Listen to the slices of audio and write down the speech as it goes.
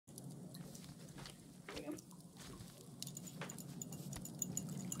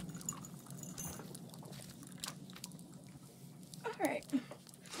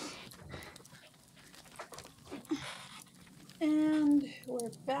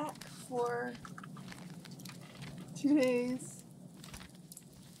back for today's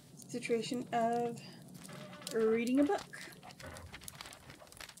situation of reading a book.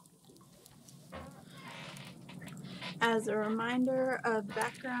 As a reminder,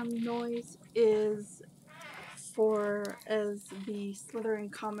 background noise is as the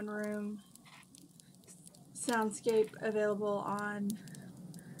Slytherin Common Room soundscape available on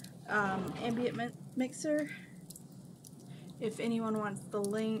Ambient Mixer. If anyone wants the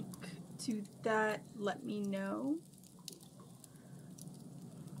link to that, let me know.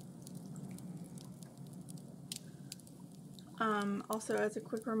 Also, as a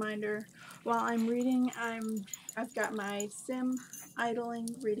quick reminder, while I'm reading, I've got my sim idling,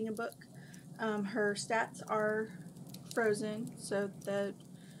 reading a book. Her stats are frozen so that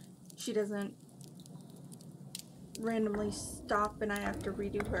she doesn't randomly stop and I have to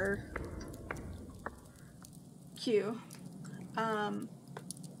redo her queue.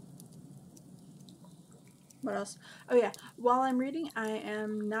 What else? Oh yeah, while I'm reading, I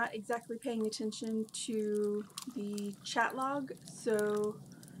am not exactly paying attention to the chat log, so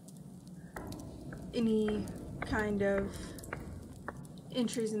any kind of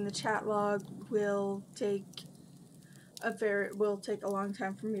entries in the chat log will take a long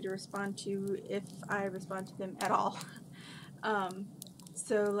time for me to respond to, if I respond to them at all.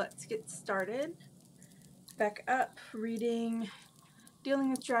 So let's get started. Back up, reading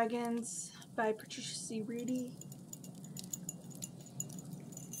Dealing with Dragons by Patricia C. Reedy.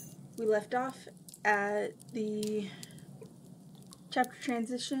 We left off at the chapter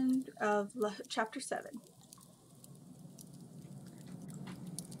transition of chapter 7.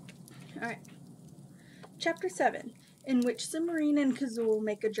 Alright. Chapter 7, in which Cimorene and Kazul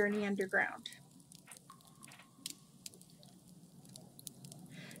make a journey underground.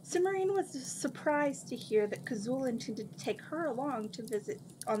 Cimorene was surprised to hear that Kazul intended to take her along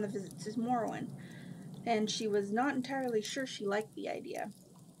on the visit to Morrowind, and she was not entirely sure she liked the idea.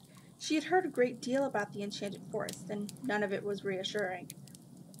 She had heard a great deal about the Enchanted Forest, and none of it was reassuring.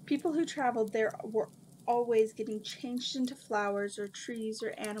 People who traveled there were always getting changed into flowers or trees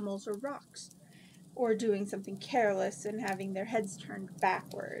or animals or rocks, or doing something careless and having their heads turned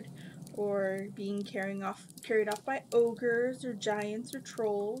backward, or being carried off by ogres or giants or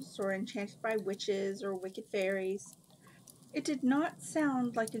trolls, or enchanted by witches or wicked fairies. It did not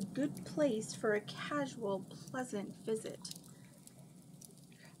sound like a good place for a casual, pleasant visit.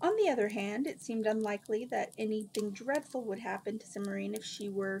 On the other hand, it seemed unlikely that anything dreadful would happen to Cimorene if she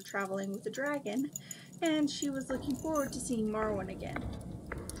were traveling with a dragon, and she was looking forward to seeing Morrowind again.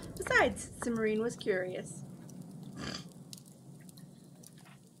 Besides, Cimorene was curious.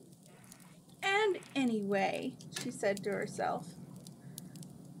 And anyway, she said to herself,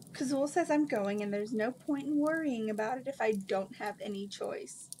 Kazul says I'm going, and there's no point in worrying about it if I don't have any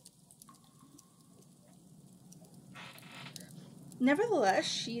choice. Nevertheless,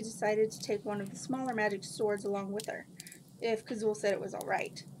 she decided to take one of the smaller magic swords along with her, if Kazul said it was all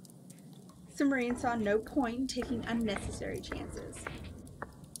right. Cimorene saw no point in taking unnecessary chances.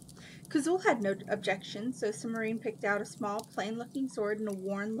 Kazul had no objection, so Cimorene picked out a small, plain-looking sword in a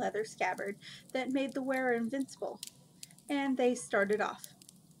worn leather scabbard that made the wearer invincible, and they started off.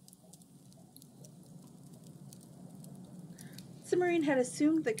 Cimorene had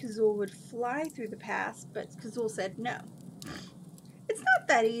assumed that Kazul would fly through the pass, but Kazul said no. It's not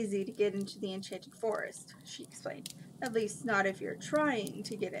that easy to get into the Enchanted Forest, she explained. At least not if you're trying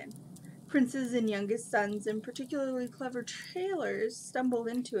to get in. Princes and youngest sons and particularly clever tailors stumble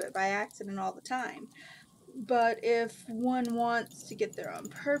into it by accident all the time. But if one wants to go there on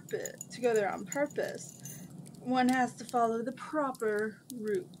purpose, one has to follow the proper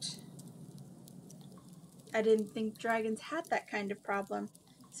route. I didn't think dragons had that kind of problem,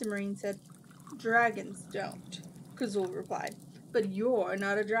 Cimorene said. Dragons don't, Kazul replied. But you're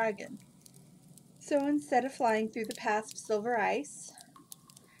not a dragon. So instead of flying through the pass of silver ice,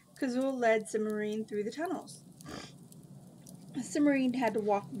 Kazul led Cimorene through the tunnels. Cimorene had to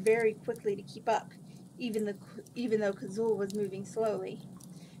walk very quickly to keep up, even though Kazul was moving slowly.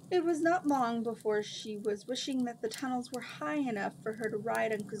 It was not long before she was wishing that the tunnels were high enough for her to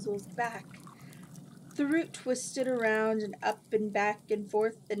ride on Kazul's back. The route twisted around and up and back and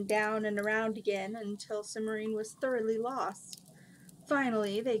forth and down and around again until Cimorene was thoroughly lost.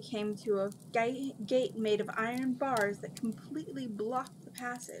 Finally, they came to a gate made of iron bars that completely blocked the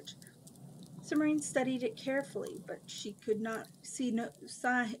passage. Cimorene studied it carefully, but she could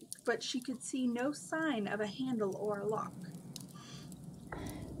see no sign of a handle or a lock.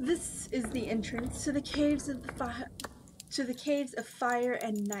 This is the entrance to the caves of fire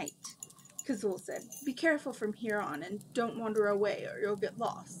and night, Kazul said. Be careful from here on and don't wander away or you'll get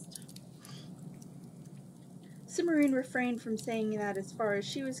lost. Cimarine refrained from saying that. As far as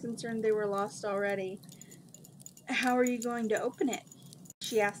she was concerned, they were lost already. How are you going to open it?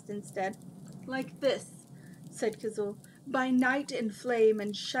 She asked instead. Like this, said Kazul. By night and flame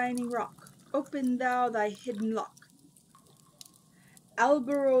and shining rock, open thou thy hidden lock.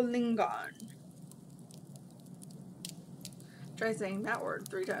 Alberolingon. Try saying that word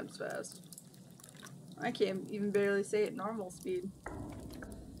 3 times fast. I can't even barely say it normal speed.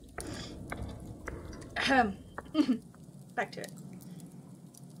 Back to it.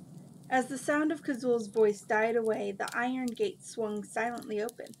 As the sound of Kazul's voice died away, the iron gate swung silently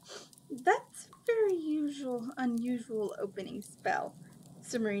open. That's a very unusual opening spell,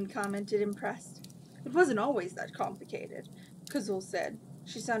 Cimarine commented, impressed. It wasn't always that complicated, Kazul said.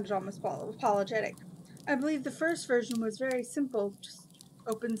 She sounded almost apologetic. I believe the first version was very simple, just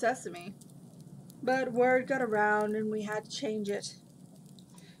open sesame. But word got around and we had to change it.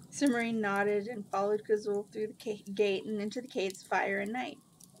 Cimarine nodded and followed Kazul through the gate and into the caves of fire and night.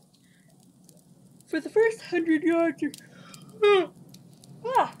 For the first 100 yards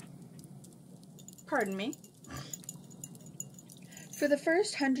Pardon me. For the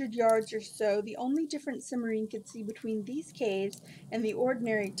first 100 yards or so, the only difference Cimarine could see between these caves and the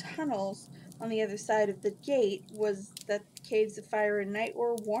ordinary tunnels on the other side of the gate was that the caves of fire and night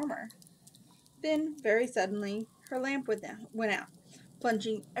were warmer. Then, very suddenly, her lamp went out,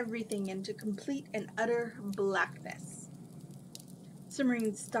 plunging everything into complete and utter blackness.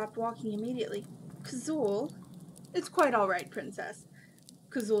 Cimarine stopped walking immediately. Kazul, it's quite all right, Princess,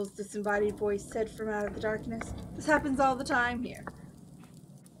 Kazul's disembodied voice said from out of the darkness. This happens all the time here.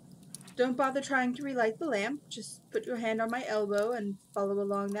 Don't bother trying to relight the lamp. Just put your hand on my elbow and follow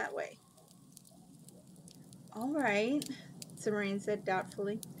along that way. All right, Cimarine said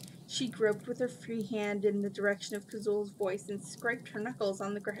doubtfully. She groped with her free hand in the direction of Kazul's voice and scraped her knuckles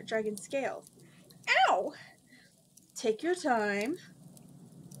on the dragon's scales. Ow! Take your time,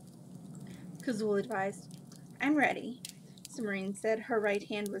 Kazul advised. I'm ready, Cimarine said. Her right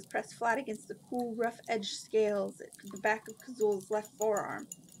hand was pressed flat against the cool, rough-edged scales at the back of Kazul's left forearm.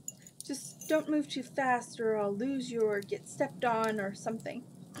 Just don't move too fast or I'll lose you or get stepped on or something.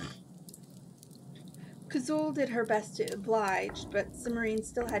 Kazul did her best to oblige, but Cimarine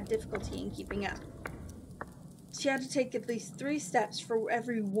still had difficulty in keeping up. She had to take at least 3 steps for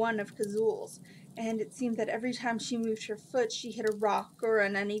every one of Kazul's, and it seemed that every time she moved her foot, she hit a rock or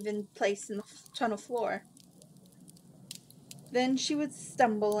an uneven place in the tunnel floor. Then she would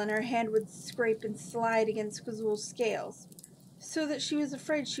stumble, and her hand would scrape and slide against Kazul's scales, so that she was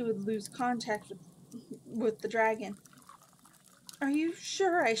afraid she would lose contact with the dragon. Are you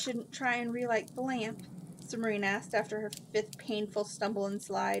sure I shouldn't try and relight the lamp? Cimarine asked after her 5th painful stumble and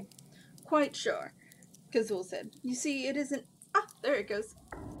slide. Quite sure, Kazul said. You see, it isn't... Ah, there it goes.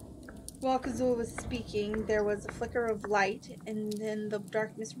 While Kazul was speaking, there was a flicker of light, and then the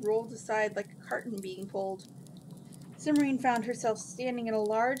darkness rolled aside like a curtain being pulled. Cimarine found herself standing in a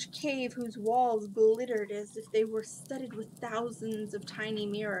large cave whose walls glittered as if they were studded with thousands of tiny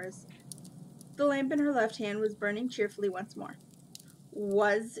mirrors. The lamp in her left hand was burning cheerfully once more.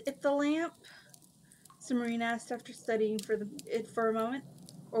 Was it the lamp? Cimarine asked after studying it for a moment.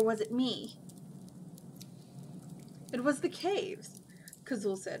 Or was it me? It was the caves,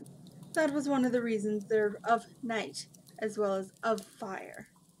 Kazul said. That was one of the reasons they're of night, as well as of fire.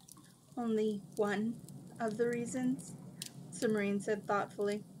 Only one of the reasons? Cimarine said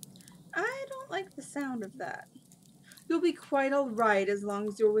thoughtfully. I don't like the sound of that. You'll be quite all right as long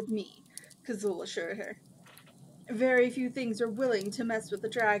as you're with me, Kazul assured her. Very few things are willing to mess with a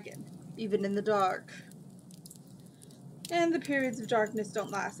dragon, even in the dark. And the periods of darkness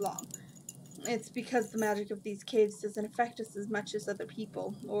don't last long. It's because the magic of these caves doesn't affect us as much as other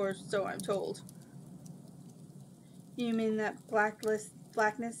people, or so I'm told. You mean that blackness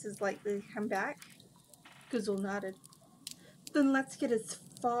is likely to come back? Kazul nodded. Then let's get as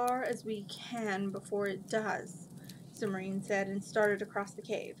far as we can before it does, Cimarine said, and started across the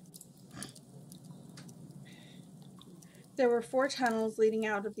cave. There were 4 tunnels leading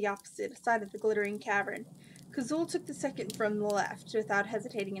out of the opposite side of the glittering cavern. Kazul took the second from the left, without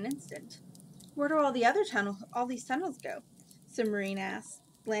hesitating an instant. Where do all these tunnels go? Cimarine asked,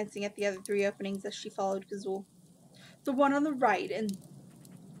 glancing at the other 3 openings as she followed Kazul. The one on the right end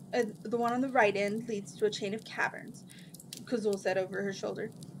leads to a chain of caverns, Kazul said over her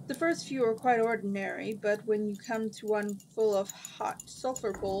shoulder. The first few are quite ordinary, but when you come to one full of hot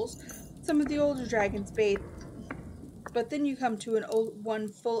sulfur pools, some of the older dragons bathe. But then you come to one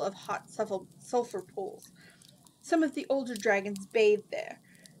full of hot sulfur pools. Some of the older dragons bathe there.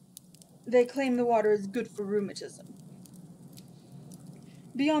 They claim the water is good for rheumatism.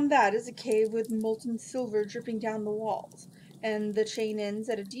 Beyond that is a cave with molten silver dripping down the walls, and the chain ends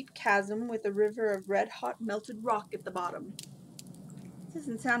at a deep chasm with a river of red-hot melted rock at the bottom.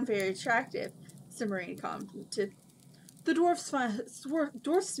 Doesn't sound very attractive, Cimmerian commented. The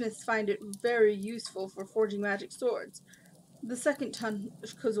dwarfsmiths find it very useful for forging magic swords. The second tunnel,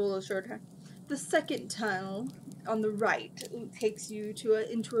 Kazul assured her. The second tunnel on the right takes you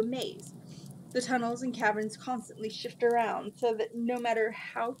into a maze. The tunnels and caverns constantly shift around, so that no matter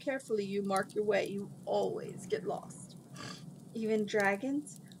how carefully you mark your way, you always get lost. Even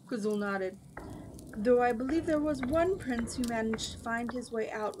dragons? Kazul nodded. Though I believe there was one prince who managed to find his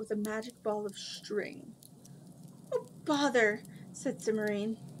way out with a magic ball of string. Oh, bother, said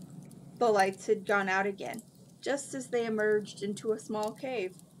Cimmerian. The lights had gone out again, just as they emerged into a small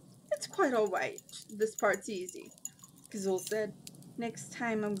cave. It's quite all right. This part's easy, Kazul said. Next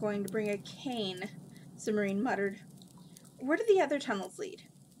time I'm going to bring a cane, Cimmerian muttered. Where do the other tunnels lead?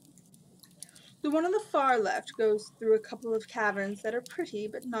 The one on the far left goes through a couple of caverns that are pretty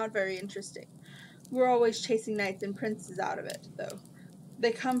but not very interesting. We're always chasing knights and princes out of it, though.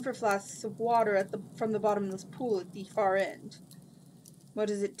 They come for flasks of water from the bottomless pool at the far end. What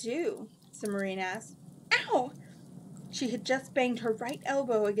does it do? Cimmerian asked. Ow! She had just banged her right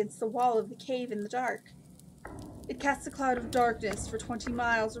elbow against the wall of the cave in the dark. It casts a cloud of darkness for 20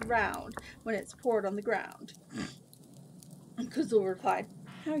 miles around when it's poured on the ground. Kazul replied,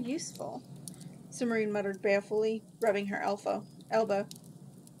 How useful. Cimmerian muttered balefully, rubbing her elbow.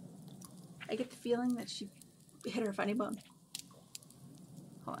 I get the feeling that she hit her funny bone.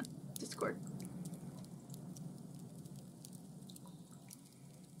 Hold on. Discord.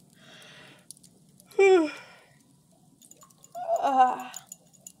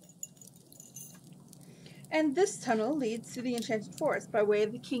 And this tunnel leads to the Enchanted Forest by way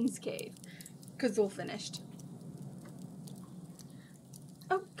of the King's Cave. Kazul finished.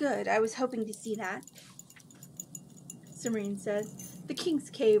 Oh, good. I was hoping to see that, Cimmerian said. The King's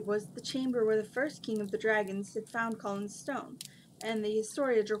Cave was the chamber where the first king of the dragons had found Colin's stone, and the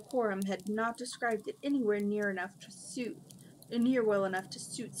Historia Dracorum had not described it anywhere near well enough to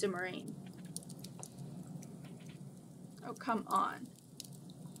suit Cimmerian. Oh, come on.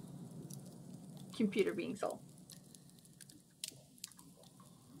 Computer being sold.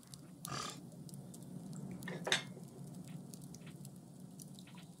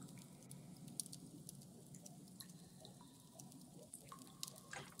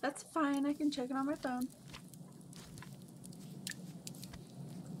 That's fine, I can check it on my phone.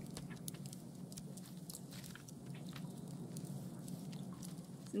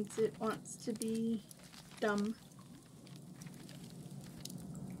 Since it wants to be dumb.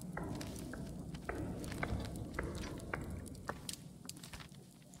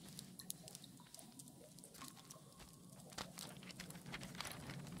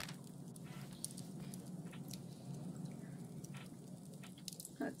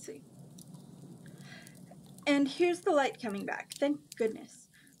 Let's see. And here's the light coming back. Thank goodness.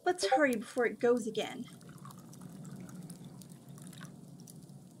 Let's hurry before it goes again.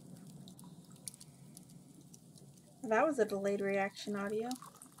 That was a delayed reaction audio.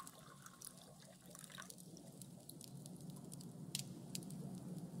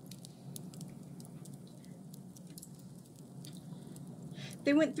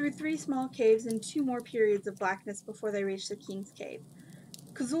 They went through 3 small caves and 2 more periods of blackness before they reached the King's Cave.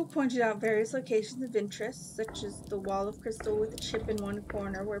 Kazul pointed out various locations of interest, such as the wall of crystal with a chip in one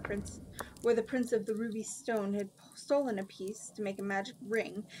corner where the Prince of the Ruby Stone had stolen a piece to make a magic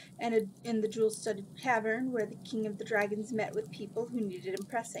ring, and in the jewel-studded cavern where the King of the Dragons met with people who needed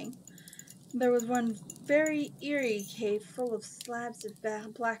impressing. There was one very eerie cave full of slabs of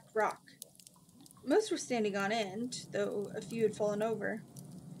black rock. Most were standing on end, though a few had fallen over.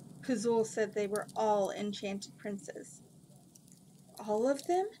 Kazul said they were all enchanted princes. All of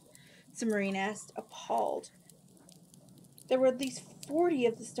them? Cimmerian asked, appalled. There were at least 40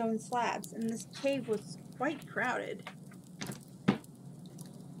 of the stone slabs, and this cave was quite crowded.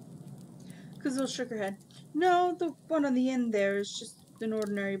 Kazul shook her head. No, the one on the end there is just an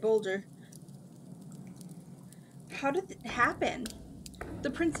ordinary boulder. How did it happen? The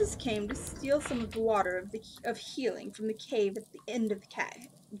princes came to steal some of the water of healing from the cave at the end of the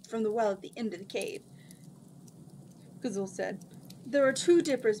from the well at the end of the cave. Kazul said, There are 2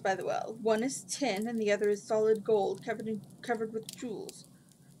 dippers by the well. One is tin, and the other is solid gold covered with jewels.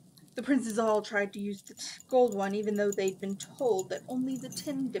 The princes all tried to use the gold one, even though they'd been told that only the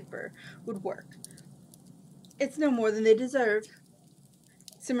tin dipper would work. It's no more than they deserve.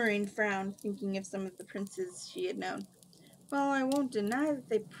 Cimmerian frowned, thinking of some of the princes she had known. Well, I won't deny that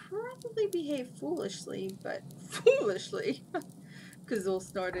they probably behave foolishly, but foolishly? Kazul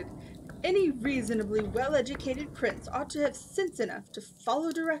snorted. Any reasonably well-educated prince ought to have sense enough to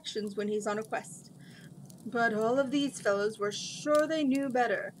follow directions when he's on a quest. But all of these fellows were sure they knew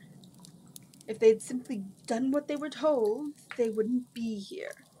better. If they'd simply done what they were told, they wouldn't be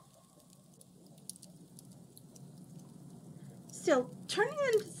here. Still, turning them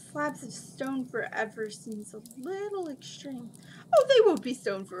into slabs of stone forever seems a little extreme. Oh, they won't be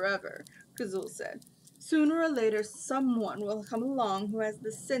stone forever, Kazul said. Sooner or later, someone will come along who has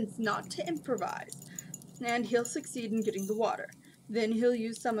the sense not to improvise, and he'll succeed in getting the water. Then he'll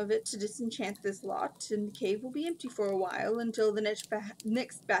use some of it to disenchant this lot, and the cave will be empty for a while until the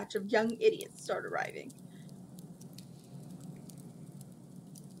next batch of young idiots start arriving.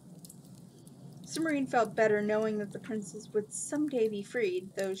 Cimmerian felt better knowing that the princess would someday be freed,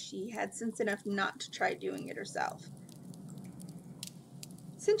 though she had sense enough not to try doing it herself.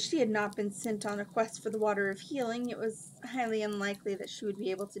 Since she had not been sent on a quest for the water of healing, it was highly unlikely that she would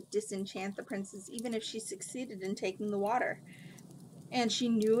be able to disenchant the princess even if she succeeded in taking the water. And she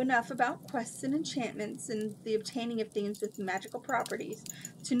knew enough about quests and enchantments and the obtaining of things with magical properties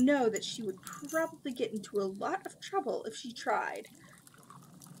to know that she would probably get into a lot of trouble if she tried.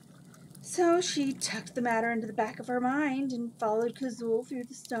 So she tucked the matter into the back of her mind and followed Kazul through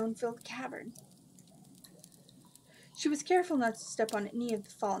the stone-filled cavern. She was careful not to step on any of the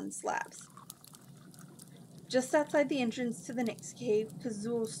fallen slabs. Just outside the entrance to the next cave,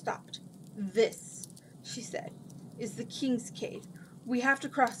 Kazul stopped. "This," she said, "is the king's cave. We have to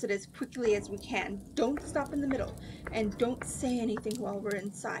cross it as quickly as we can. Don't stop in the middle, and don't say anything while we're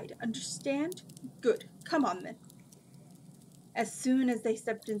inside. Understand? Good. Come on, then." As soon as they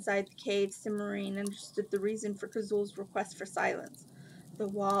stepped inside the cave, Cimmerian understood the reason for Kazul's request for silence. The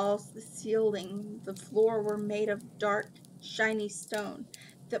walls, the ceiling, the floor were made of dark, shiny stone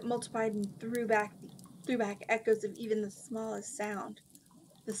that multiplied and threw back echoes of even the smallest sound.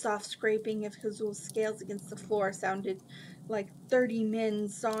 The soft scraping of Kazul's scales against the floor sounded like 30 men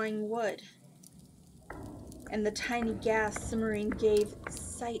sawing wood. And the tiny gasp Cimmerian gave at the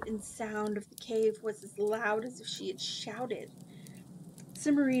sight and sound of the cave was as loud as if she had shouted.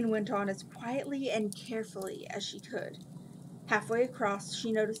 Cimmerian went on as quietly and carefully as she could. Halfway across,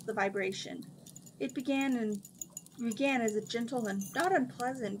 she noticed the vibration. It began as a gentle and not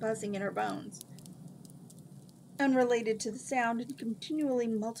unpleasant buzzing in her bones, unrelated to the sound and continually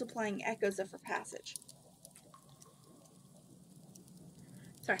multiplying echoes of her passage.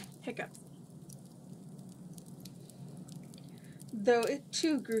 Sorry, hiccups. Though it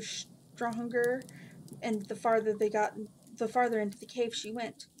too grew stronger, and the farther into the cave she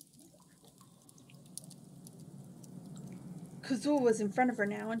went. Kazul was in front of her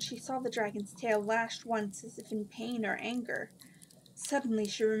now, and she saw the dragon's tail lashed once as if in pain or anger. Suddenly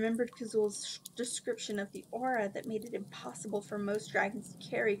she remembered Kazul's description of the aura that made it impossible for most dragons to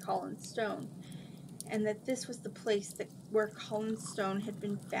carry Colin's stone, and that this was the place where Colin's stone had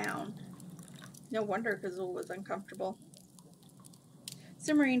been found. No wonder Kazul was uncomfortable.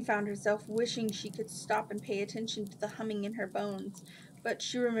 Cimmerian found herself wishing she could stop and pay attention to the humming in her bones, but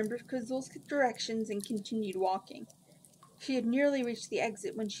she remembered Kazul's directions and continued walking. She had nearly reached the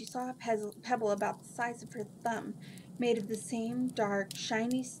exit when she saw a pebble about the size of her thumb, made of the same dark,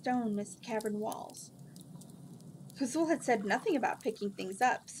 shiny stone as the cavern walls. Kazul had said nothing about picking things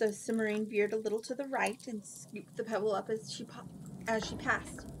up, so Cimmerian veered a little to the right and scooped the pebble up as she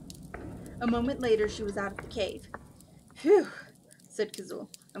passed. A moment later, she was out of the cave. "Phew," said Kazul.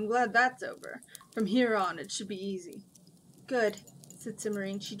 "I'm glad that's over. From here on, it should be easy." "Good," said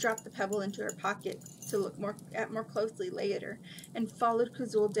Cimmerian. She dropped the pebble into her pocket to look more closely later, and followed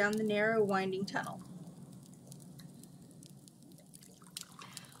Kazul down the narrow, winding tunnel.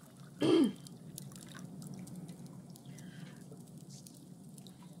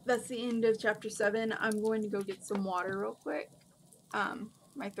 That's the end of chapter 7. I'm going to go get some water real quick.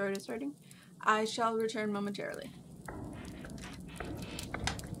 My throat is hurting. I shall return momentarily.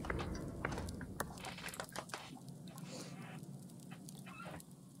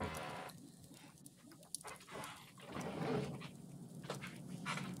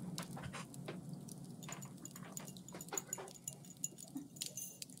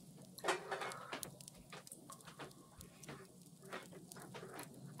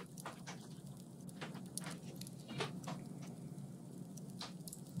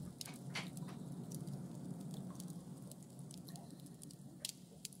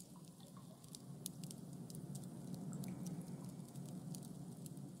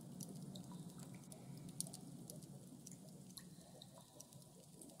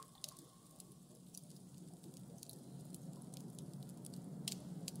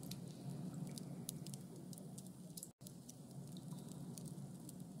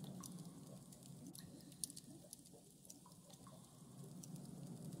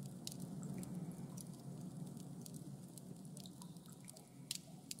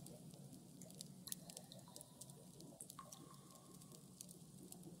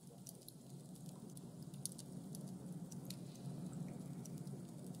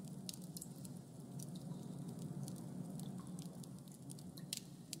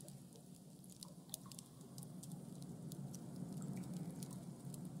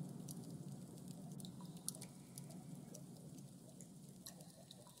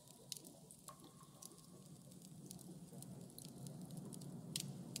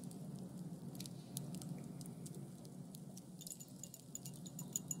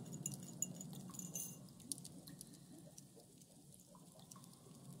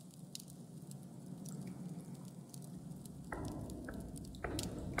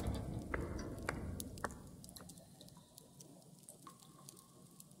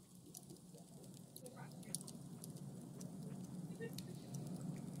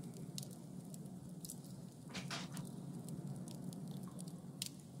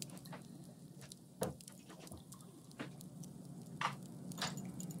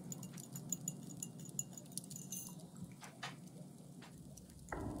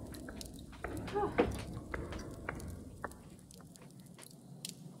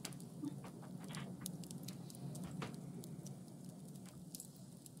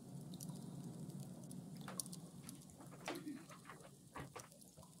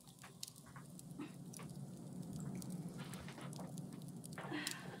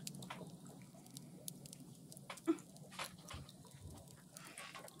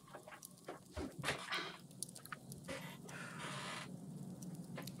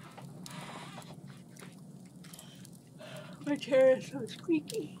 My chair is so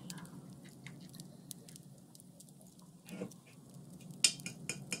squeaky.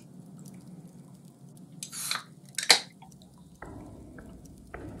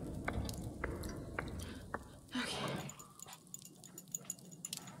 Okay.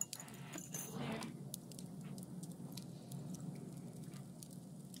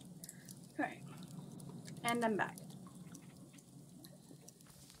 Alright. And I'm back.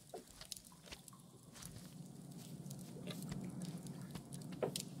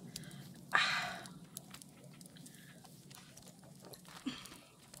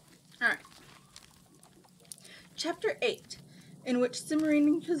 Alright. Chapter 8, in which Cimarine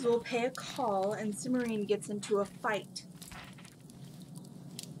and Kazul pay a call and Cimarine gets into a fight.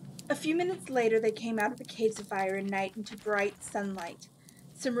 A few minutes later they came out of the caves of Iron Night into bright sunlight.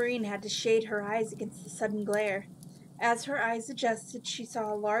 Cimarine had to shade her eyes against the sudden glare. As her eyes adjusted, she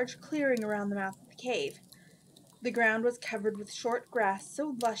saw a large clearing around the mouth of the cave. The ground was covered with short grass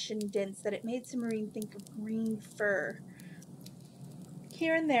so lush and dense that it made Cimarine think of green fur.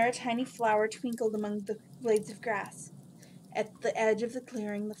 Here and there a tiny flower twinkled among the blades of grass. At the edge of the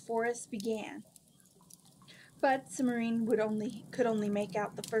clearing the forest began. But Cimarine could only make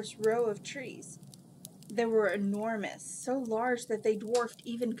out the first row of trees. They were enormous, so large that they dwarfed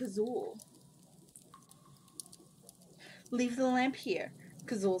even Kazul. "Leave the lamp here,"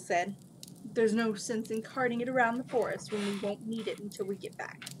 Kazul said. "There's no sense in carting it around the forest when we won't need it until we get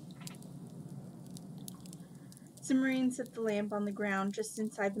back." Cimarine set the lamp on the ground just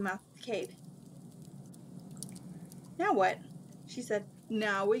inside the mouth of the cave. "Now what?" she said.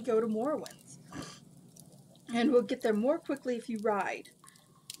 "Now we go to Morrowinds. And we'll get there more quickly if you ride.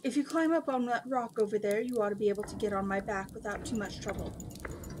 If you climb up on that rock over there, you ought to be able to get on my back without too much trouble."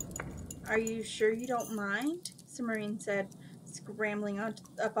 "Are you sure you don't mind?" Cimarine said, scrambling up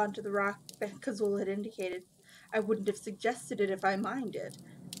onto the rock that Kazul had indicated. "I wouldn't have suggested it if I minded,"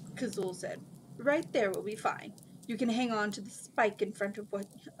 Kazul said. "Right there will be fine. You can hang on to the spike in front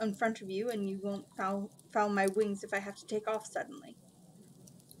of you, and you won't foul my wings if I have to take off suddenly."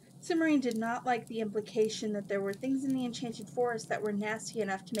 Cimarine did not like the implication that there were things in the enchanted forest that were nasty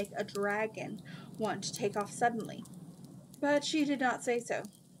enough to make a dragon want to take off suddenly, but she did not say so.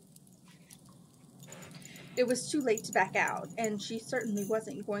 It was too late to back out, and she certainly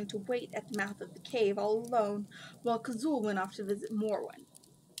wasn't going to wait at the mouth of the cave all alone while Kazul went off to visit Morrowind.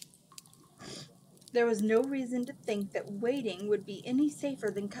 There was no reason to think that waiting would be any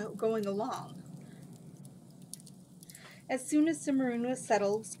safer than going along. As soon as Cimarine was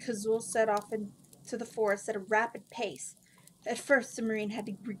settled, Kazul set off into the forest at a rapid pace. At first, Cimarine had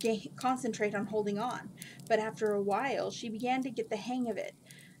to concentrate on holding on, but after a while she began to get the hang of it.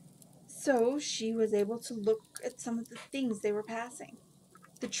 So she was able to look at some of the things they were passing.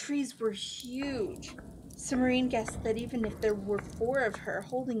 The trees were huge. Cimarine guessed that even if there were 4 of her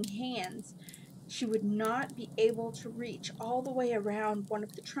holding hands, she would not be able to reach all the way around one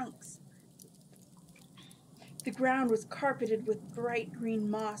of the trunks. The ground was carpeted with bright green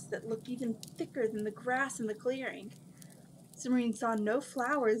moss that looked even thicker than the grass in the clearing. Cimarine saw no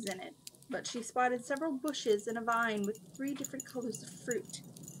flowers in it, but she spotted several bushes and a vine with 3 different colors of fruit.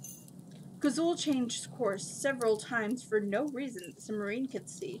 Kazul changed course several times for no reason that Cimarine could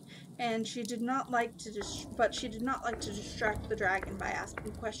see, and she did not like to distract the dragon by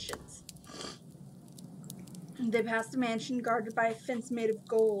asking questions. They passed a mansion guarded by a fence made of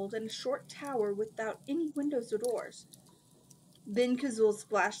gold and a short tower without any windows or doors. Then Kazul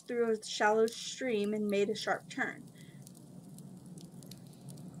splashed through a shallow stream and made a sharp turn.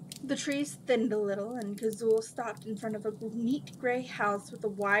 The trees thinned a little, and Kazul stopped in front of a neat gray house with a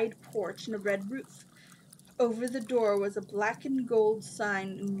wide porch and a red roof. Over the door was a black and gold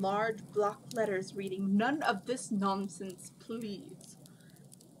sign in large block letters reading, "None of this nonsense, please."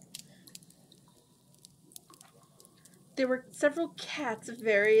 There were several cats of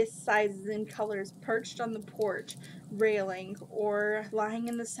various sizes and colors perched on the porch railing or lying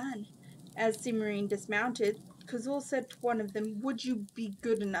in the sun. As Cimarine dismounted, Kazul said to one of them, "Would you be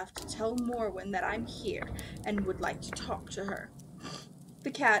good enough to tell Morwen that I'm here and would like to talk to her?"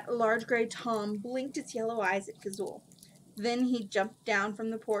 The cat, a large gray Tom, blinked its yellow eyes at Kazul. Then he jumped down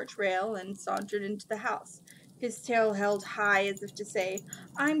from the porch rail and sauntered into the house, his tail held high as if to say,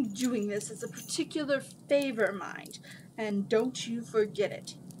 "I'm doing this as a particular favor, mind, and don't you forget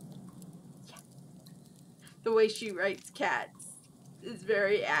it." Yeah. The way she writes cats is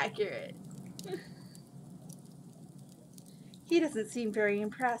very accurate. "He doesn't seem very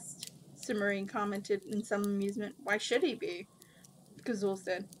impressed," Cimarine commented in some amusement. "Why should he be?" Kazul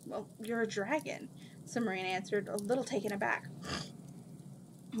said. "Well, you're a dragon," Cimarine answered, a little taken aback.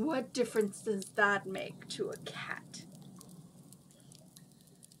 "What difference does that make to a cat?"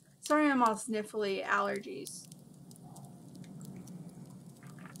 Sorry I'm all sniffly. Allergies.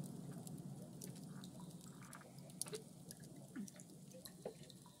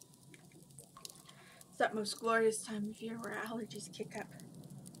 It's that most glorious time of year where allergies kick up.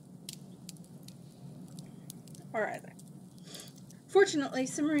 Or either. Fortunately,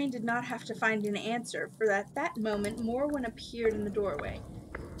 Cimarine did not have to find an answer, for at that moment Morwen appeared in the doorway.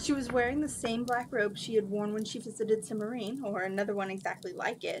 She was wearing the same black robe she had worn when she visited Cimarine, or another one exactly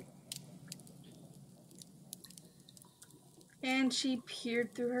like it. And she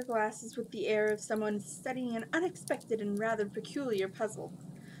peered through her glasses with the air of someone studying an unexpected and rather peculiar puzzle.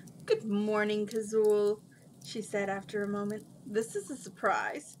 "Good morning, Kazul," she said after a moment. "This is a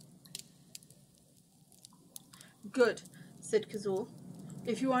surprise." "Good," said Kazul.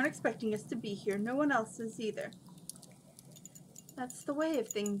 "If you aren't expecting us to be here, no one else is either." "That's the way of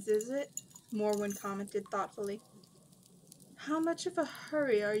things, is it?" Morwen commented thoughtfully. "How much of a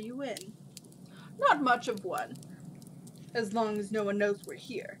hurry are you in?" "Not much of one, as long as no one knows we're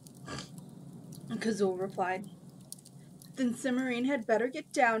here," Kazul replied. "Then Cimarine had better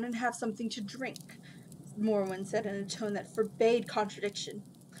get down and have something to drink," Morwen said in a tone that forbade contradiction.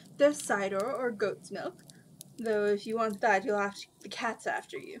 "There's cider or goat's milk, though if you want that you'll have to keep the cats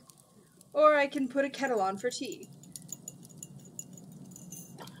after you. Or I can put a kettle on for tea."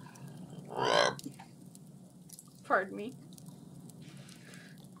 Pardon me.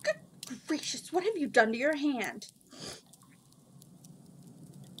 "Good gracious, what have you done to your hand?"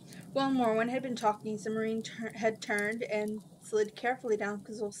 While Morwen had been talking, Cimarine had turned and slid carefully down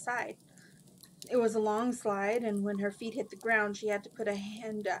Kazul's side. It was a long slide, and when her feet hit the ground, she had to put out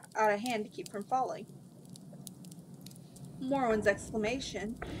a hand to keep from falling. Morwen's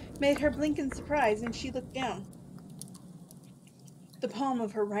exclamation made her blink in surprise, and she looked down. The palm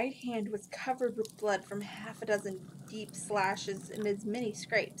of her right hand was covered with blood from half a dozen deep slashes and as many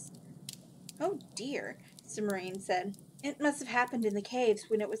scrapes. "Oh dear," Cimarine said. "It must have happened in the caves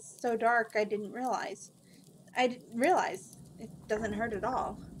when it was so dark I didn't realize. It doesn't hurt at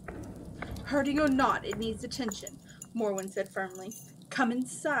all." "Hurting or not, it needs attention," Morwen said firmly. "Come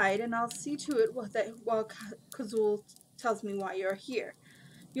inside, and I'll see to it while Kazul tells me why you're here.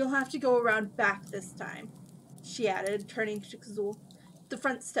 You'll have to go around back this time," she added, turning to Kazul. "The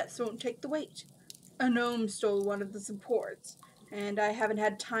front steps won't take the weight. A gnome stole one of the supports, and I haven't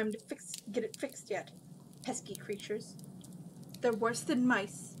had time to get it fixed yet. Pesky creatures. They're worse than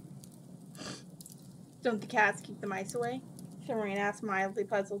mice." "Don't the cats keep the mice away?" Cimarine asked, mildly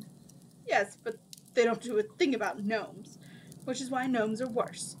puzzled. "Yes, but they don't do a thing about gnomes, which is why gnomes are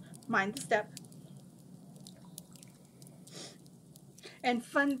worse. Mind the step." And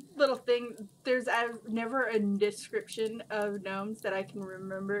fun little thing, there's never a description of gnomes that I can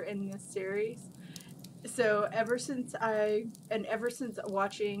remember in this series. So ever since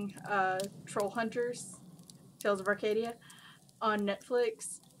watching Troll Hunters, Tales of Arcadia on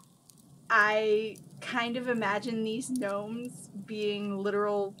Netflix, I kind of imagine these gnomes being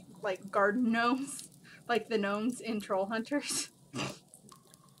literal, like, garden gnomes, like the gnomes in Troll Hunters.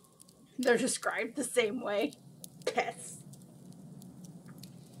 They're described the same way. Pests.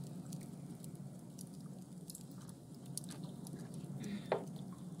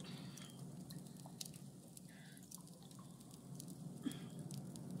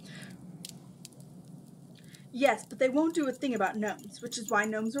 "Yes, but they won't do a thing about gnomes, which is why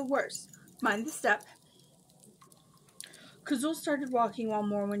gnomes are worse. Mind the step." Kazul started walking while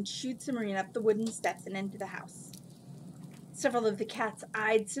Morwen shooed Cimarine up the wooden steps and into the house. Several of the cats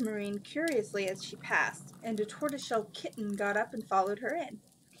eyed Cimarine curiously as she passed, and a tortoiseshell kitten got up and followed her in.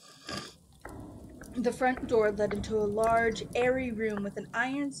 The front door led into a large, airy room with an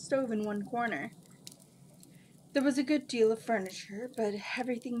iron stove in one corner. There was a good deal of furniture, but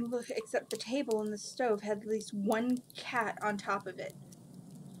everything except the table and the stove had at least one cat on top of it.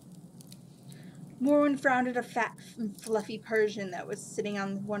 Morwen frowned at a fat and fluffy Persian that was sitting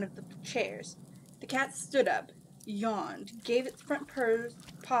on one of the chairs. The cat stood up, yawned, gave its front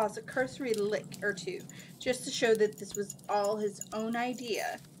paws a cursory lick or two, just to show that this was all his own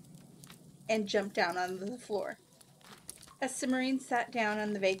idea, and jumped down onto the floor. As Cimarine sat down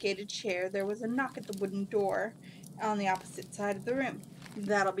on the vacated chair, there was a knock at the wooden door on the opposite side of the room.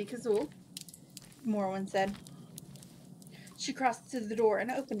 "That'll be Kazul," Morwen said. She crossed to the door and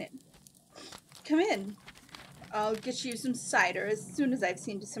opened it. "Come in. I'll get you some cider as soon as I've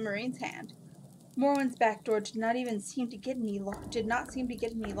seen to Cimarine's hand." Morwen's back door did not seem to get any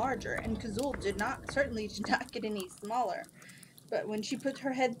larger, and Kazul certainly did not get any smaller. But when she put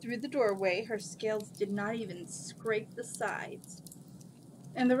her head through the doorway, her scales did not even scrape the sides,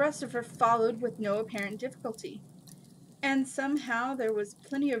 and the rest of her followed with no apparent difficulty. And somehow there was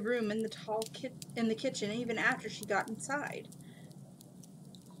plenty of room in the kitchen even after she got inside.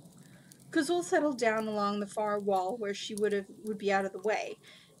 Kazul settled down along the far wall where she would be out of the way,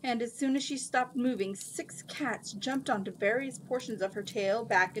 and as soon as she stopped moving, 6 cats jumped onto various portions of her tail,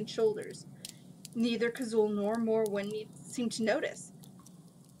 back, and shoulders. Neither Kazul nor Morwen seemed to notice.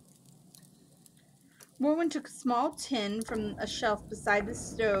 Morwen took a small tin from a shelf beside the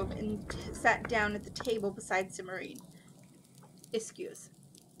stove and sat down at the table beside Simmerine. Excuse.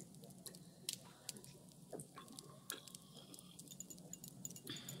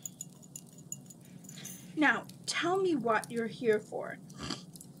 Now, tell me what you're here for,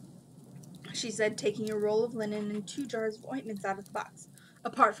 she said, taking a roll of linen and 2 jars of ointments out of the box.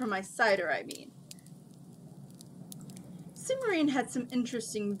 Apart from my cider, I mean. Simmerine had some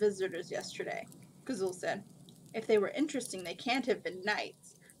interesting visitors yesterday, Kazul said. If they were interesting, they can't have been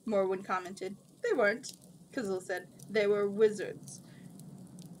knights, Morwen commented. They weren't, Kazul said. They were wizards.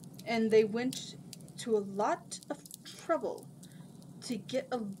 And they went to a lot of trouble to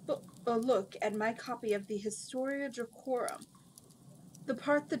get a look at my copy of the Historia Dracorum, the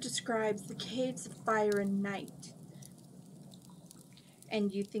part that describes the caves of fire and night.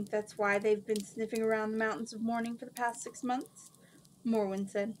 And you think that's why they've been sniffing around the Mountains of Mourning for the past 6 months? Morwen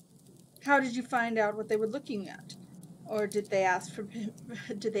said. How did you find out what they were looking at? Or did they ask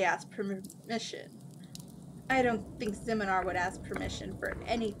permission? I don't think Ziminar would ask permission for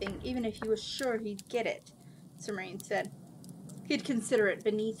anything, even if he was sure he'd get it, Simmerine said. He'd consider it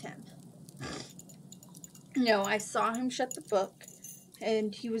beneath him. No, I saw him shut the book,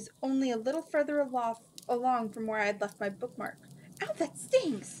 and he was only a little further along from where I had left my bookmark. Ow, that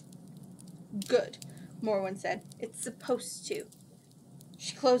stings! Good, Morwen said. It's supposed to.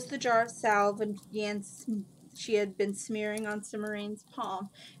 She closed the jar of salve she had been smearing on Simmerine's palm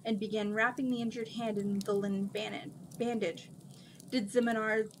and began wrapping the injured hand in the linen bandage. Did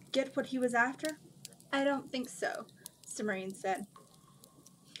Ziminar get what he was after? I don't think so, Simmerine said.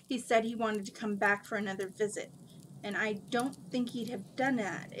 He said he wanted to come back for another visit, and I don't think he'd have done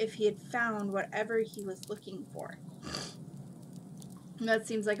that if he had found whatever he was looking for. That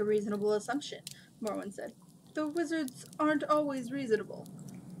seems like a reasonable assumption, Morwen said. The wizards aren't always reasonable.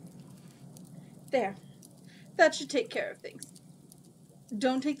 There. That should take care of things.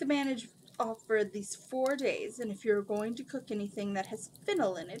 Don't take the bandage off for at least 4 days, and if you're going to cook anything that has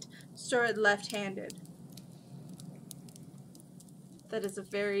fennel in it, stir it left-handed. That is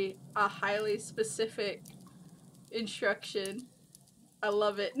a highly specific instruction. I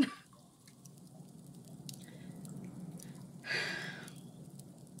love it.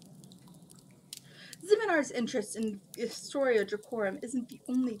 Ziminar's interest in Historia Dracorum isn't the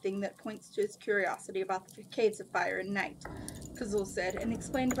only thing that points to his curiosity about the Caves of Fire and Night, Kazul said, and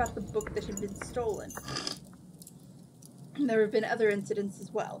explained about the book that had been stolen. There have been other incidents as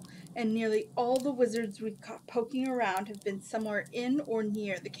well, and nearly all the wizards we've caught poking around have been somewhere in or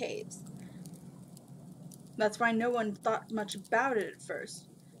near the caves. That's why no one thought much about it at first.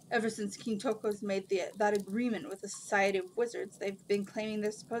 Ever since King Toko's made that agreement with the Society of Wizards, they've been claiming they're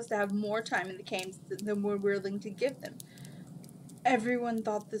supposed to have more time in the caves than we're willing to give them. Everyone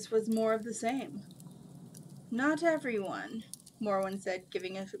thought this was more of the same. Not everyone, Morwen said,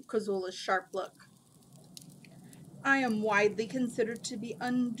 giving Kazul a sharp look. I am widely considered to be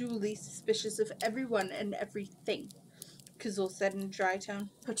unduly suspicious of everyone and everything, Kazul said in a dry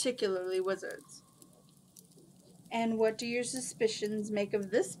tone, particularly wizards. And what do your suspicions make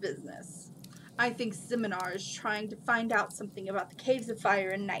of this business? I think Ziminar is trying to find out something about the Caves of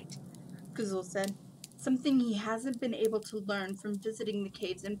Fire and Night, Kazul said. Something he hasn't been able to learn from visiting the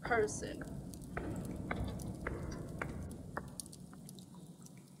caves in person.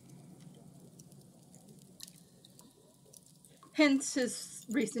 Hence his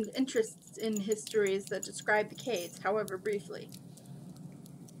recent interests in histories that describe the caves, however briefly.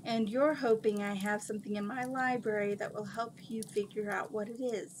 And you're hoping I have something in my library that will help you figure out what it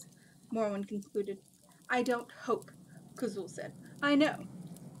is, Morwen concluded. I don't hope, Kazul said. I know.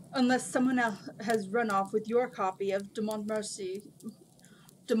 Unless someone else has run off with your copy of de Montmorency's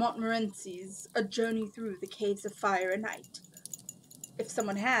A Journey Through the Caves of Fire and Night. If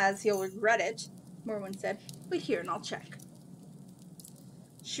someone has, he'll regret it, Morwen said. Wait here and I'll check.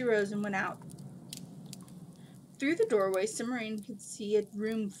 She rose and went out. Through the doorway, Simmerine could see a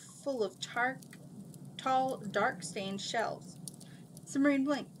room full of tall, dark-stained shelves. Simmerine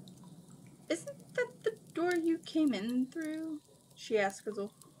blinked. Isn't that the door you came in through? She asked Kazul.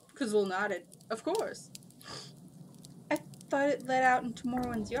 Kazul nodded. Of course. I thought it led out into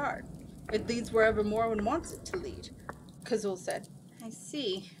Morwen's yard. It leads wherever Morwen wants it to lead, Kazul said. I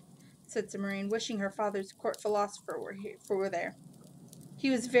see. said Cimmerian, wishing her father's court philosopher were there. He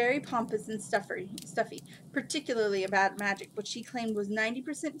was very pompous and stuffy, particularly about magic, which he claimed was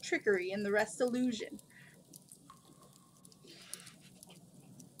 90% trickery and the rest illusion.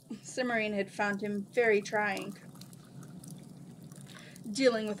 Cimmerian had found him very trying.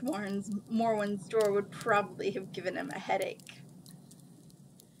 Dealing with Morwen's door would probably have given him a headache.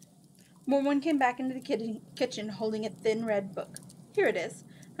 Morwen came back into the kitchen holding a thin red book. Here it is.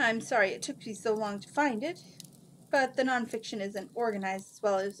 I'm sorry it took me so long to find it, but the nonfiction isn't organized as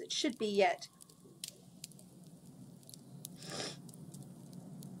well as it should be yet.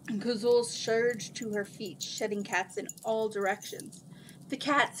 Kazul surged to her feet, shedding cats in all directions. The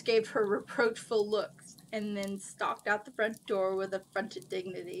cats gave her reproachful looks, and then stalked out the front door with affronted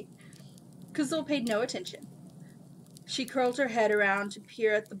dignity. Kazul paid no attention. She curled her head around to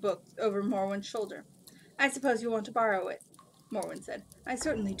peer at the book over Morwen's shoulder. I suppose you want to borrow it, Morwen said. I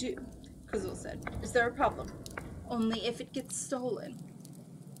certainly do, Kazul said. Is there a problem? Only if it gets stolen,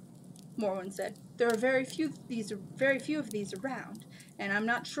 Morwen said. There are very few of these around, and I'm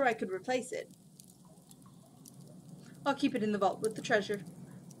not sure I could replace it. I'll keep it in the vault with the treasure,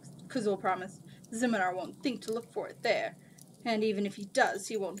 Kazul promised. Ziminar won't think to look for it there, and even if he does,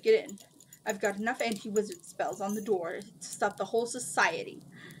 he won't get in. I've got enough anti-wizard spells on the door to stop the whole society.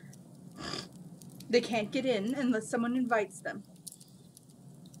 They can't get in unless someone invites them.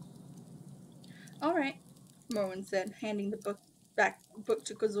 All right, Morwen said, handing the book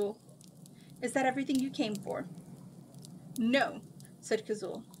to Kazul. Is that everything you came for? No, said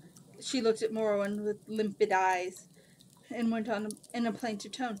Kazul. She looked at Morwen with limpid eyes and went on in a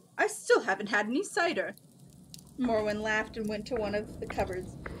plaintive tone. I still haven't had any cider. Morwen laughed and went to one of the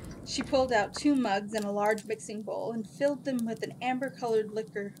cupboards. She pulled out 2 mugs and a large mixing bowl and filled them with an amber-colored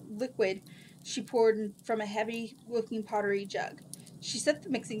liquid she poured from a heavy-looking pottery jug. She set the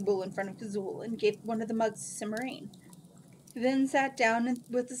mixing bowl in front of Kazul and gave one of the mugs to Cimmerian, then sat down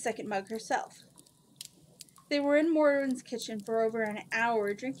with the second mug herself. They were in Morwen's kitchen for over an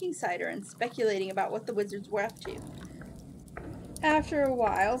hour, drinking cider and speculating about what the wizards were up to. After a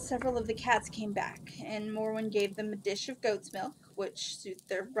while, several of the cats came back, and Morwen gave them a dish of goat's milk, which soothed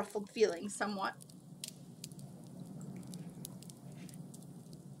their ruffled feelings somewhat.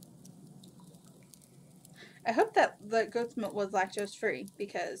 I hope that the goat's milk was lactose-free,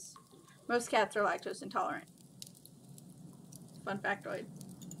 because most cats are lactose intolerant. Fun factoid.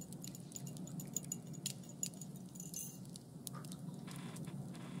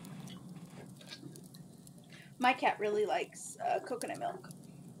 My cat really likes coconut milk.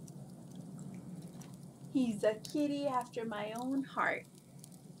 He's a kitty after my own heart.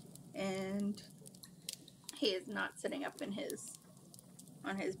 And he is not sitting up in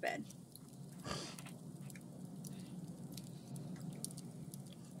on his bed.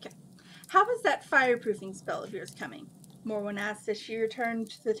 Okay. How is that fireproofing spell of yours coming? Morwen asked as she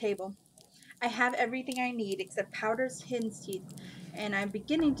returned to the table. I have everything I need except powdered hen's teeth, and I'm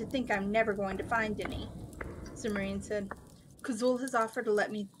beginning to think I'm never going to find any, Cimmerian said. Kazul has offered to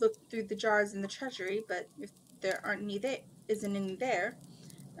let me look through the jars in the treasury, but if there isn't any there,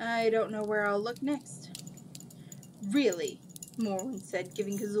 I don't know where I'll look next. Really? Morwen said,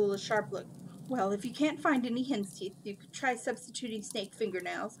 giving Kazul a sharp look. Well, if you can't find any hen's teeth, you could try substituting snake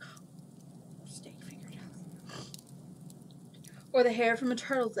fingernails. Or the hair from a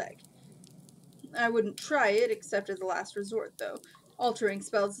turtle's egg. I wouldn't try it except as a last resort, though. Altering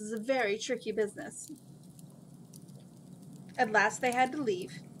spells is a very tricky business. At last they had to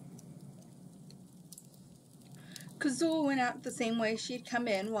leave. Kazul went out the same way she had come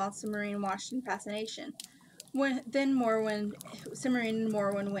in, while Cimmerian watched in fascination. Then Cimmerian and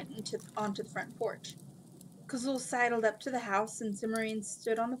Morwen went onto the front porch. Kazul sidled up to the house, and Cimmerian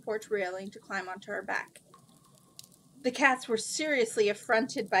stood on the porch railing to climb onto her back. The cats were seriously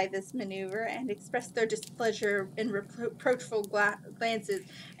affronted by this maneuver and expressed their displeasure in reproachful glances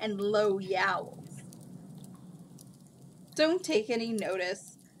and low yowls. Don't take any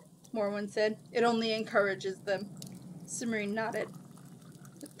notice, Morwen said. It only encourages them. Cimmerian nodded.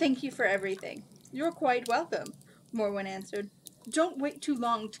 Thank you for everything. You're quite welcome, Morwen answered. Don't wait too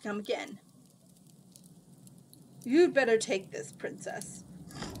long to come again. You'd better take this, princess,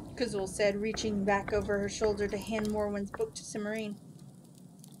 Kazul said, reaching back over her shoulder to hand Morwen's book to Cimmerian.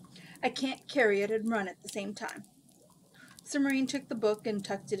 I can't carry it and run at the same time. Cimmerian took the book and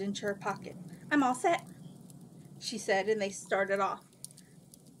tucked it into her pocket. I'm all set, she said, and they started off.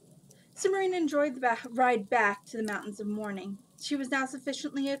 Cimmerian enjoyed the ride back to the Mountains of Mourning. She was now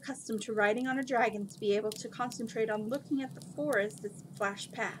sufficiently accustomed to riding on a dragon to be able to concentrate on looking at the forest as it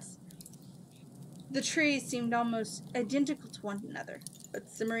flashed past. The trees seemed almost identical to one another. but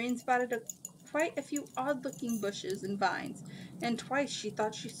Cimmerian spotted quite a few odd-looking bushes and vines, and twice she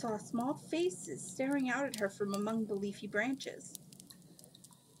thought she saw small faces staring out at her from among the leafy branches.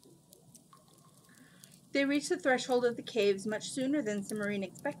 They reached the threshold of the caves much sooner than Cimmerian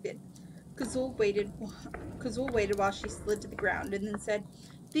expected. Kazul waited while she slid to the ground, and then said,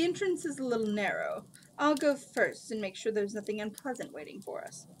 "The entrance is a little narrow. I'll go first and make sure there's nothing unpleasant waiting for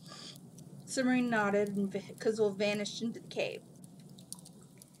us." Cimmerian nodded, and Kazul vanished into the cave.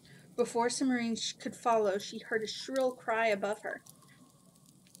 Before Cimmerian could follow, she heard a shrill cry above her.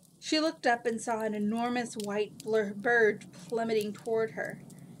 She looked up and saw an enormous white bird plummeting toward her,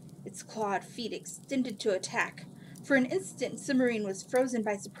 its clawed feet extended to attack. For an instant, Cimmerian was frozen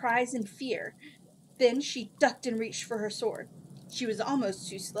by surprise and fear. Then she ducked and reached for her sword. She was almost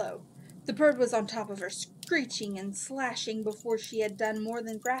too slow. The bird was on top of her, screeching and slashing before she had done more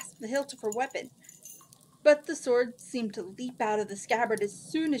than grasp the hilt of her weapon. But the sword seemed to leap out of the scabbard as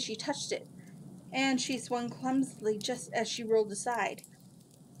soon as she touched it, and she swung clumsily just as she rolled aside.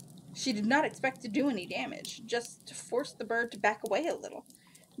 She did not expect to do any damage, just to force the bird to back away a little.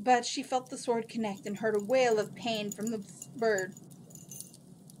 But she felt the sword connect and heard a wail of pain from the bird.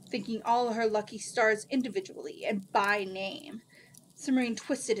 Thinking all her lucky stars individually and by name, Cimmerian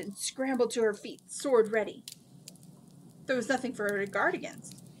twisted and scrambled to her feet, sword ready. There was nothing for her to guard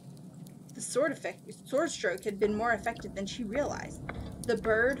against. The sword stroke had been more effective than she realized. The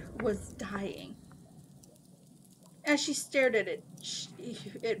bird was dying. As she stared at it,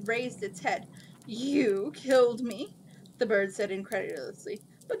 it raised its head. "You killed me," the bird said incredulously.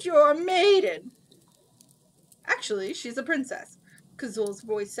 "But you're a maiden." "Actually, she's a princess," Kazul's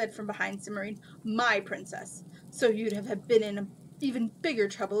voice said from behind Cimmerian. "My princess. So you'd have been in even bigger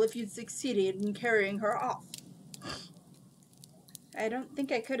trouble if you'd succeeded in carrying her off." "I don't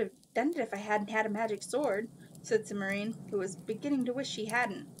think I could have done it if I hadn't had a magic sword," said Cimmerian, who was beginning to wish she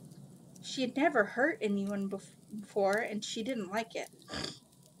hadn't. She had never hurt anyone before, and she didn't like it.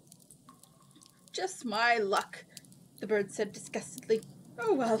 "Just my luck," the bird said disgustedly.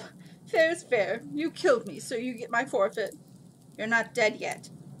 "Oh well, fair's fair. You killed me, so you get my forfeit." "You're not dead yet,"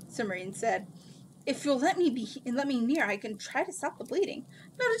 Cimmerian said. "If you'll let me near, I can try to stop the bleeding."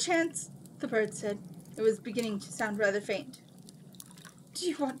 "Not a chance," the bird said. It was beginning to sound rather faint. "Do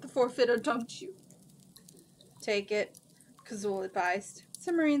you want the forfeit or don't you?" "Take it," Kazul advised.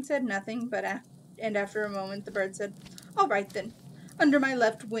 Cimmerian said nothing, and after a moment the bird said, "All right then. Under my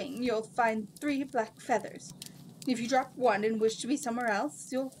left wing you'll find 3 black feathers. If you drop one and wish to be somewhere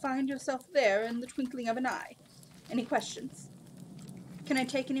else, you'll find yourself there in the twinkling of an eye. Any questions?" "Can I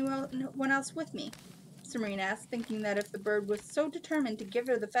take anyone else with me?" Cimmerian asked, thinking that if the bird was so determined to give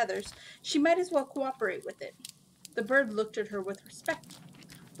her the feathers, she might as well cooperate with it. The bird looked at her with respect.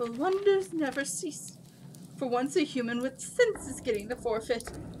 "The wonders never cease. For once a human with sense is getting the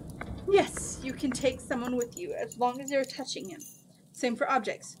forfeit. Yes, you can take someone with you, as long as you're touching him. Same for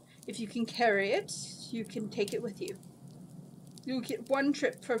objects. If you can carry it, you can take it with you. You'll get 1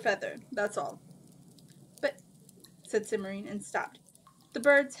 trip per feather, that's all." "But," said Cimmerian, and stopped. The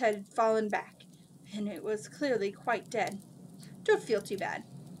bird's head had fallen back, and it was clearly quite dead. "Don't feel too bad,"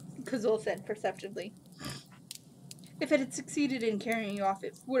 Kazul said perceptively. "If it had succeeded in carrying you off,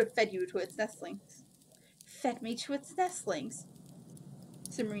 it would have fed you to its nestlings." "Fed me to its nestlings?"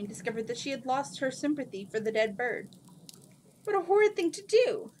 Cimmerian discovered that she had lost her sympathy for the dead bird. "What a horrid thing to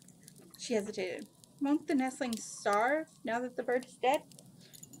do!" She hesitated. "Won't the nestlings starve now that the bird is dead?"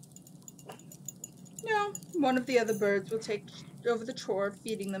 "No, one of the other birds will take over the chore of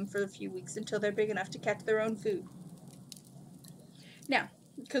feeding them for a few weeks until they're big enough to catch their own food." "Now,"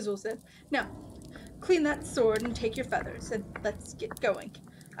 Kazul said, "now, clean that sword and take your feathers, and let's get going.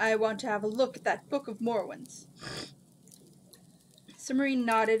 I want to have a look at that Book of Morwyn's." Cimmerian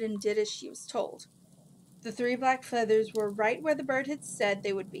nodded and did as she was told. The 3 black feathers were right where the bird had said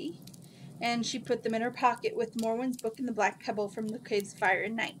they would be, and she put them in her pocket with Morwyn's book and the black pebble from the cave's fire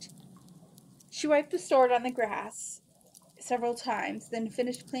and night. She wiped the sword on the grass several times, then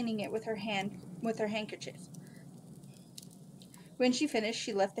finished cleaning it with her handkerchief. When she finished,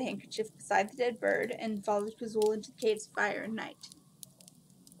 she left the handkerchief beside the dead bird and followed Kazul into the cave's fire and night.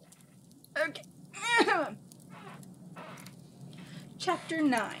 Okay. Chapter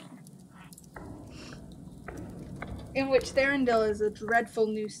 9, in which Thranduil is a dreadful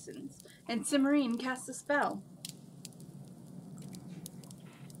nuisance, and Cimmerian casts a spell.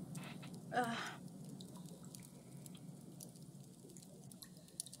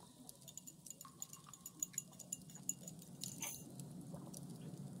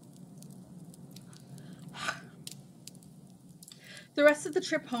 The rest of the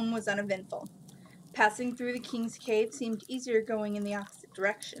trip home was uneventful. Passing through the king's cave seemed easier going in the opposite opposite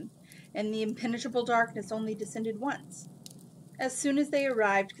direction, and the impenetrable darkness only descended once. As soon as they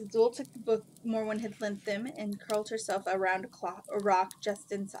arrived, Kazul took the book Morwen had lent them and curled herself around a rock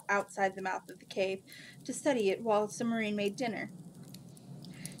just outside the mouth of the cave to study it while Simmarine made dinner.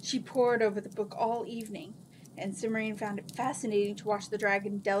 She pored over the book all evening, and Simmarine found it fascinating to watch the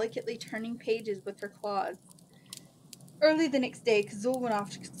dragon delicately turning pages with her claws. Early the next day, Kazul went off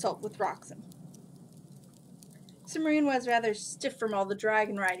to consult with Roxam. Simmarine was rather stiff from all the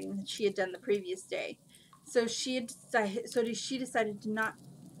dragon riding that she had done the previous day, so she decided not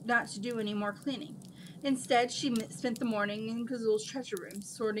to do any more cleaning. Instead, she spent the morning in Kazul's treasure room,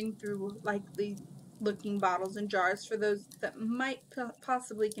 sorting through likely-looking bottles and jars for those that might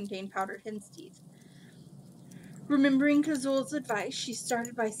possibly contain powdered hen's teeth. Remembering Kazul's advice, she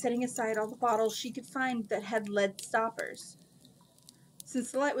started by setting aside all the bottles she could find that had lead stoppers.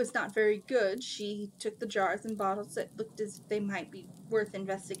 Since the light was not very good, she took the jars and bottles that looked as if they might be worth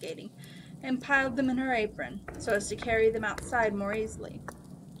investigating, and piled them in her apron, so as to carry them outside more easily.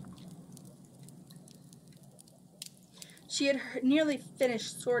 She had nearly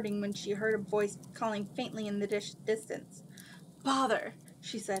finished sorting when she heard a voice calling faintly in the distance. "Bother,"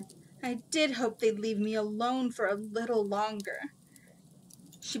 she said. "I did hope they'd leave me alone for a little longer."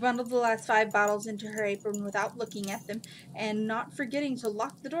 She bundled the last 5 bottles into her apron without looking at them, and, not forgetting to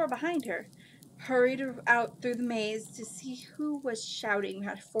lock the door behind her, hurried out through the maze to see who was shouting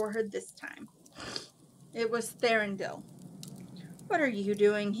for her this time. It was Thranduil. "What are you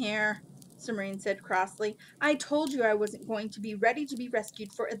doing here?" Simmarine said crossly. "I told you I wasn't going to be ready to be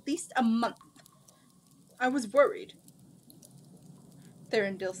rescued for at least a month." "I was worried,"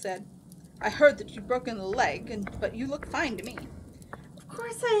 Thranduil said. "I heard that you'd broken a leg, but you look fine to me." "Of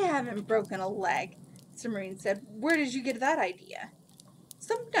course I haven't broken a leg," Simmarine said. "Where did you get that idea?"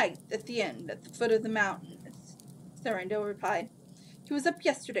 "Some night at the foot of the mountains," Thranduil replied. "He was up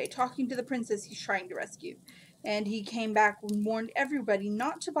yesterday talking to the princess he's trying to rescue, and he came back and warned everybody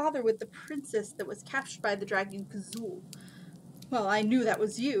not to bother with the princess that was captured by the dragon Kazul. Well, I knew that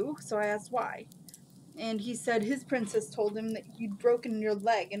was you, so I asked why. And he said his princess told him that you'd broken your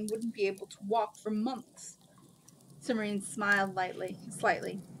leg and wouldn't be able to walk for months." Simmarine smiled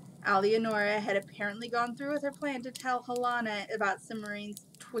slightly. Alianora had apparently gone through with her plan to tell Halana about Simmarine's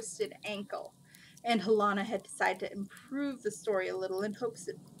twisted ankle, and Halana had decided to improve the story a little in hopes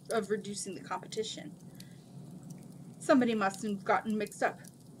of reducing the competition. "Somebody must have gotten mixed up,"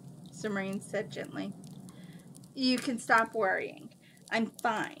 Simmarine said gently. "You can stop worrying. I'm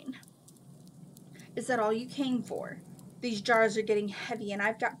fine." "Is that all you came for? These jars are getting heavy and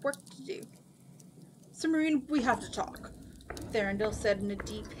I've got work to do." "Simmarine, we have to talk," Thranduil said in a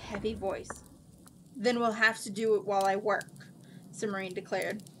deep, heavy voice. "Then we'll have to do it while I work," Simmarine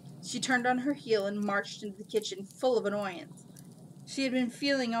declared. She turned on her heel and marched into the kitchen, full of annoyance. She had been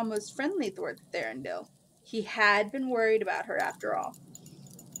feeling almost friendly toward Thranduil. He had been worried about her, after all.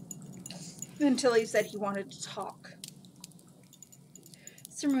 Until he said he wanted to talk.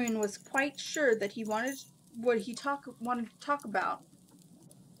 Simmarine was quite sure that he wanted to talk about.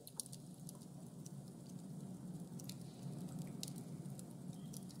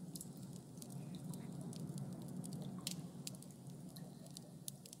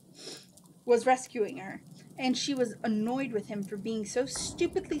 Was rescuing her, and she was annoyed with him for being so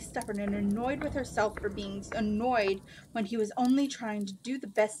stupidly stubborn, and annoyed with herself for being annoyed when he was only trying to do the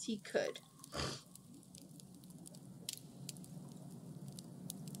best he could.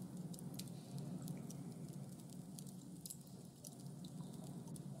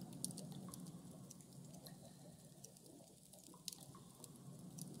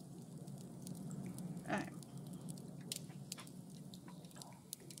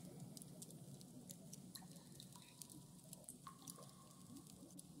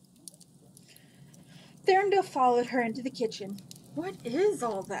 Thranduil followed her into the kitchen. "What is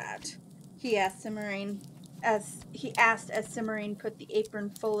all that?" he asked as Simmarine put the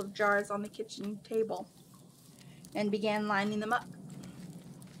apron full of jars on the kitchen table and began lining them up.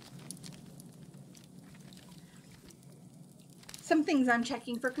 "Some things I'm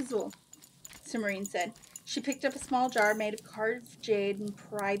checking for Kazul," Simmarine said. She picked up a small jar made of carved jade and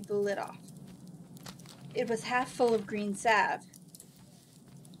pried the lid off. It was half full of green salve.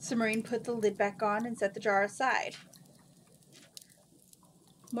 Simmarine put the lid back on and set the jar aside.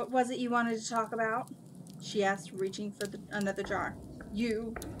 "What was it you wanted to talk about?" she asked, reaching for another jar.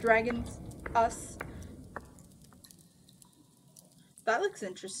 "You, dragons, us." "That looks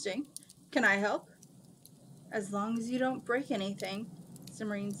interesting. Can I help?" "As long as you don't break anything,"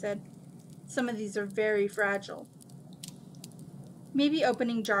 Simmarine said. "Some of these are very fragile." Maybe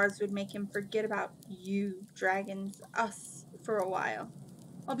opening jars would make him forget about you, dragons, us, for a while.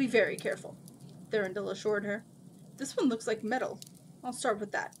 I'll be very careful, Thurindel assured her. This one looks like metal. I'll start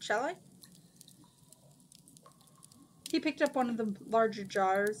with that, shall I? He picked up one of the larger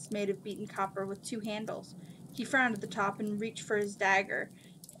jars made of beaten copper with 2 handles. He frowned at the top and reached for his dagger,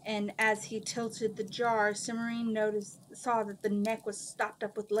 and as he tilted the jar, Cimmerian saw that the neck was stopped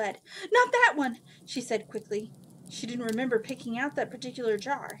up with lead. Not that one, she said quickly. She didn't remember picking out that particular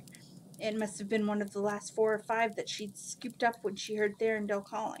jar. It must have been one of the last 4 or 5 that she'd scooped up when she heard Thurindel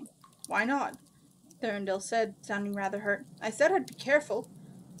calling. Why not? Thurindel said, sounding rather hurt. I said I'd be careful.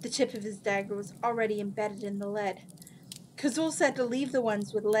 The tip of his dagger was already embedded in the lead. Kazul said to leave the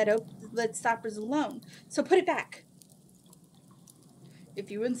ones with lead stoppers alone, so put it back.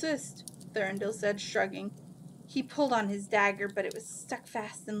 If you insist, Thurindel said, shrugging. He pulled on his dagger, but it was stuck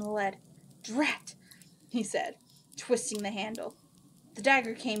fast in the lead. Drat, he said, twisting the handle. The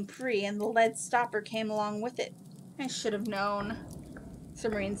dagger came free, and the lead stopper came along with it. I should have known,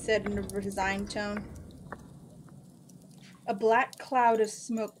 Cimmerian said in a resigned tone. A black cloud of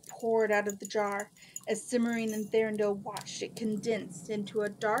smoke poured out of the jar. As Cimmerian and Thurindel watched, it condensed into a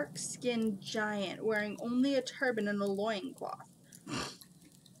dark-skinned giant wearing only a turban and a loincloth.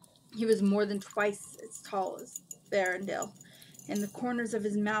 He was more than twice as tall as Thurindel, and the corners of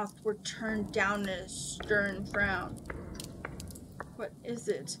his mouth were turned down in a stern frown. What is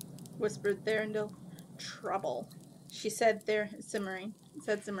it? Whispered Thurindel. Trouble, said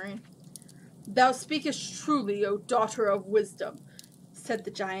Cimmerian. Thou speakest truly, O daughter of wisdom, said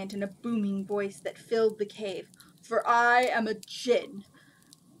the giant in a booming voice that filled the cave, for I am a djinn,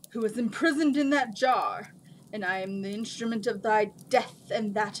 who is imprisoned in that jar, and I am the instrument of thy death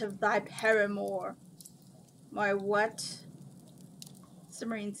and that of thy paramour. My what?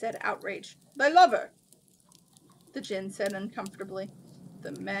 Cimmerian said, outraged. Thy lover, the djinn said uncomfortably.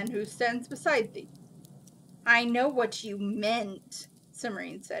 The man who stands beside thee. I know what you meant,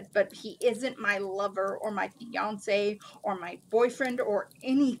 Cimmerian said, but he isn't my lover or my fiancé or my boyfriend or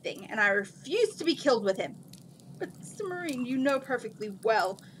anything, and I refuse to be killed with him. But Cimmerian, you know perfectly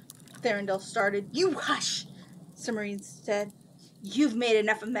well, Thurindel started. You hush, Cimmerian said. You've made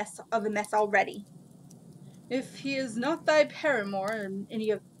enough of a mess already. If he is not thy paramour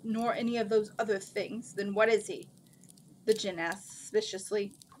nor any of those other things, then what is he? The djinn asked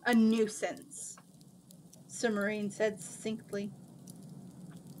suspiciously. A nuisance, Cimmerian said succinctly.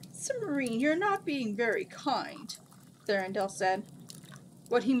 Cimmerian, you're not being very kind, Thurindel said.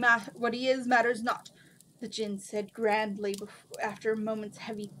 What he is matters not, the djinn said grandly after a moment's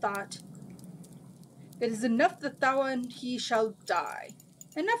heavy thought. It is enough that thou and he shall die.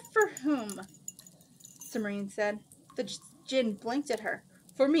 Enough for whom? Cimmerian said. The djinn blinked at her.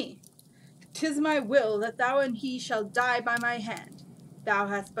 For me. 'Tis my will that thou and he shall die by my hand. Thou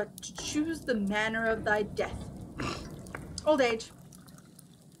hast but to choose the manner of thy death. Old age,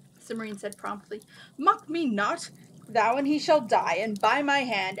 Cimmerian said promptly. Mock me not. Thou and he shall die, and by my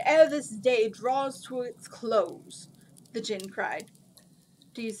hand, ere this day draws to its close, the djinn cried.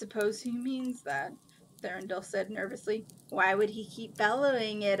 Do you suppose he means that? Thurindel said nervously. Why would he keep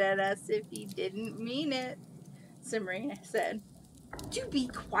bellowing it at us if he didn't mean it? Cimmerian said. Do be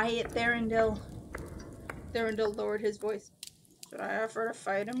quiet, Thurindel. Thurindel lowered his voice. Should I offer to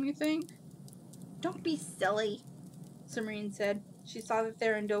fight him, you think? Don't be silly, Cimmerian said. She saw that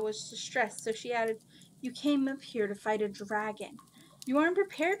Thurindel was distressed, so she added, You came up here to fight a dragon. You aren't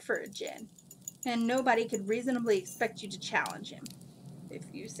prepared for a djinn, and nobody could reasonably expect you to challenge him. If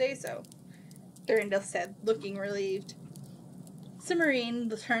you say so, Thurindel said, looking relieved. Cimmerian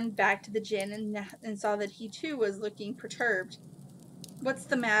turned back to the djinn and saw that he too was looking perturbed. What's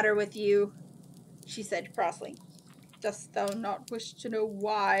the matter with you? She said crossly. Dost thou not wish to know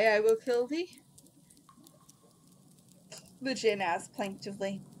why I will kill thee? The djinn asked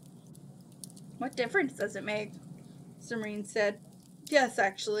plaintively. What difference does it make? Cimmerian said. Yes,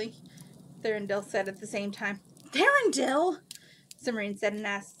 actually, Thurindel said at the same time. Thurindel! Cimmerian said in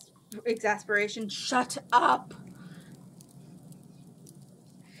exasperation. Shut up!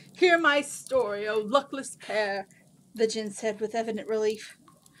 Hear my story, O luckless pair, the djinn said with evident relief.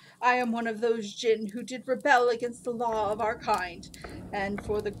 I am one of those djinn who did rebel against the law of our kind, and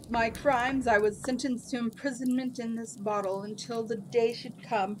for my crimes I was sentenced to imprisonment in this bottle until the day should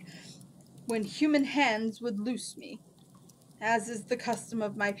come when human hands would loose me. As is the custom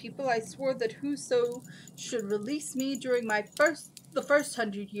of my people, I swore that whoso should release me during the first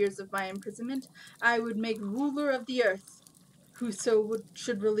 100 years of my imprisonment, I would make ruler of the earth. Whoso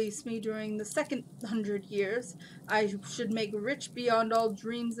should release me during the second 100 years, I should make rich beyond all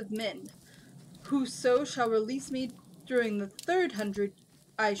dreams of men. Whoso shall release me during the third 100,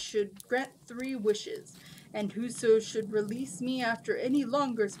 I should grant 3 wishes, and whoso should release me after any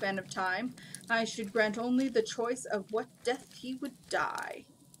longer span of time, I should grant only the choice of what death he would die.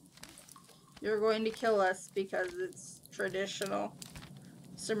 You're going to kill us because it's traditional?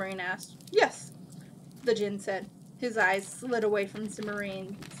 Cimmerian asked. Yes, the Jinn said. His eyes slid away from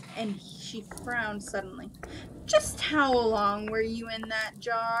Cimmerian's, and she frowned suddenly. Just how long were you in that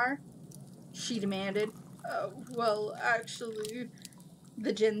jar? She demanded. Well, actually,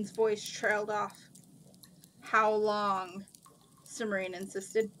 the Jinn's voice trailed off. How long? Cimmerian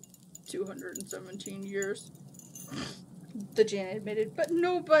insisted. 217 years. The Jinn admitted, but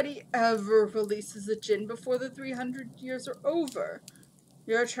nobody ever releases a Jinn before the 300 years are over.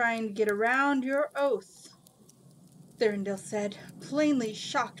 You're trying to get around your oath, Thurendil said, plainly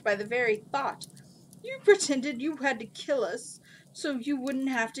shocked by the very thought. You pretended you had to kill us so you wouldn't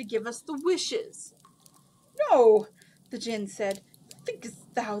have to give us the wishes. No, the Jinn said.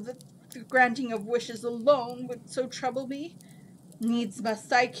 Thinkest thou that the granting of wishes alone would so trouble me? Needs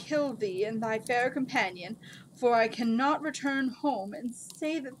must I kill thee and thy fair companion, for I cannot return home and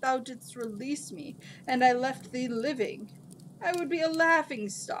say that thou didst release me, and I left thee living. I would be a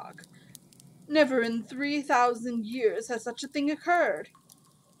laughing-stock. Never in 3,000 years has such a thing occurred.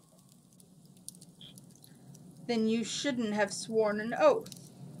 Then you shouldn't have sworn an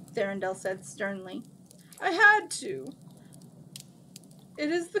oath, Thurendil said sternly. I had to. It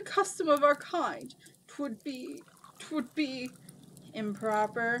is the custom of our kind. 'Twould be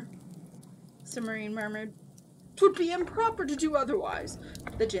improper, Cimmerian murmured. 'Twould be improper to do otherwise,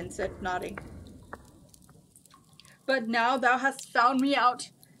 the Jinn said, nodding. But now thou hast found me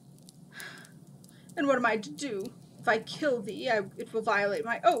out. And what am I to do? If I kill thee, it will violate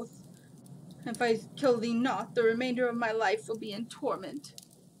my oath. If I kill thee not, the remainder of my life will be in torment.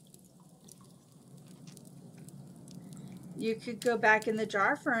 You could go back in the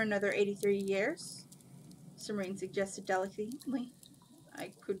jar for another 83 years, Cimmerian suggested delicately.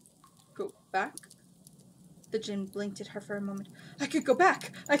 I could go back? The Jinn blinked at her for a moment. I could go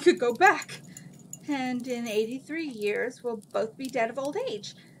back! I could go back! And in 83 years we'll both be dead of old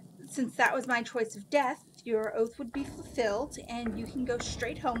age. Since that was my choice of death, your oath would be fulfilled, and you can go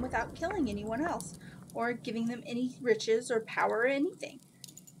straight home without killing anyone else, or giving them any riches or power or anything.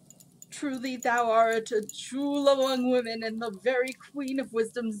 Truly thou art a jewel among women, and the very queen of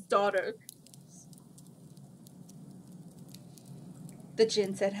wisdom's daughter, the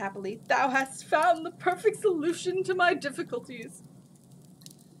Jinn said happily. Thou hast found the perfect solution to my difficulties.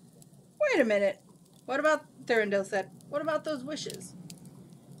 Wait a minute. What about, Thurendil said, what about those wishes?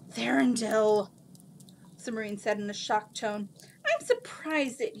 Thurendil, Cimmerian said in a shocked tone. I'm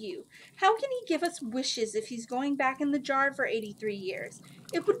surprised at you. How can he give us wishes if he's going back in the jar for 83 years?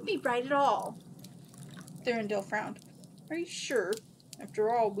 It wouldn't be right at all. Thurendil frowned. Are you sure? After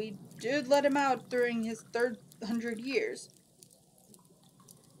all, we did let him out during his 300 years.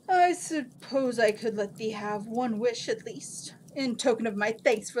 I suppose I could let thee have one wish at least, in token of my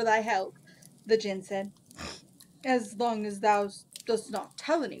thanks for thy help, the Jinn said, as long as thou dost not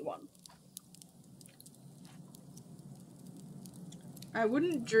tell anyone. I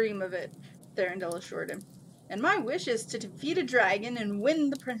wouldn't dream of it, Thurendil assured him. And my wish is to defeat a dragon and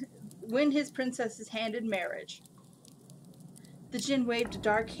win his princess's hand in marriage. The Jinn waved a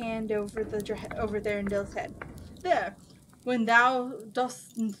dark hand over Thurendil's head. There, when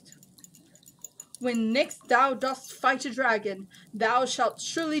next thou dost fight a dragon, thou shalt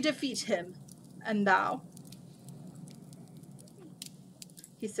surely defeat him. And thou,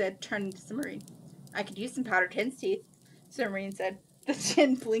 he said, turning to Cimmerian. I could use some powdered hen's teeth, Cimmerian said. The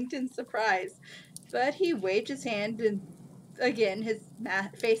Jinn blinked in surprise, but he waved his hand, and again his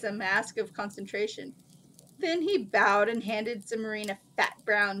face a mask of concentration. Then he bowed and handed Cimmerian a fat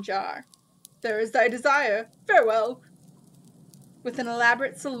brown jar. There is thy desire. Farewell. With an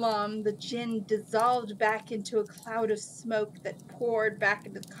elaborate salaam, the Jinn dissolved back into a cloud of smoke that poured back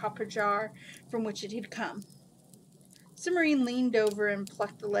into the copper jar from which it had come. Cimmerian leaned over and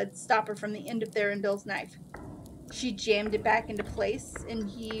plucked the lead stopper from the end of Thurendil's knife. She jammed it back into place and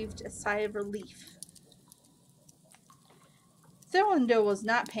heaved a sigh of relief. Thurendil was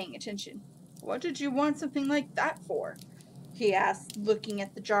not paying attention. What did you want something like that for? He asked, looking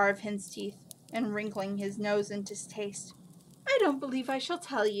at the jar of hen's teeth and wrinkling his nose in distaste. I don't believe I shall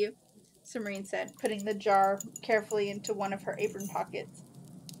tell you, Cimmerian said, putting the jar carefully into one of her apron pockets.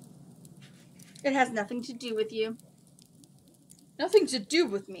 It has nothing to do with you. Nothing to do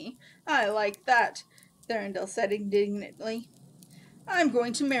with me? I like that, Thurendil said indignantly. I'm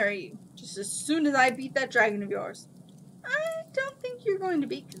going to marry you, just as soon as I beat that dragon of yours. I don't think you're going to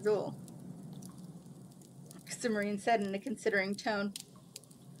beat Kazul, Cimmerian said in a considering tone.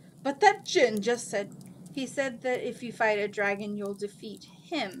 But that Jinn just said, He said that if you fight a dragon, you'll defeat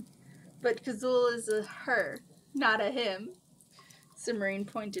him. But Kazul is a her, not a him, Cimmerian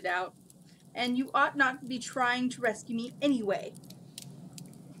pointed out. And you ought not be trying to rescue me anyway.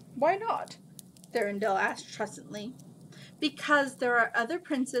 Why not? Thorindel asked truculently. Because there are other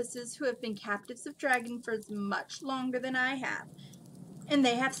princesses who have been captives of dragon for as much longer than I have. And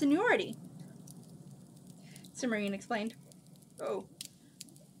they have seniority, Cimmerian explained. Oh,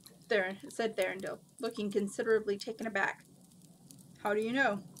 said Thorindel, looking considerably taken aback. How do you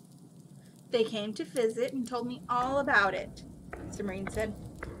know? They came to visit and told me all about it, Cimmerian said.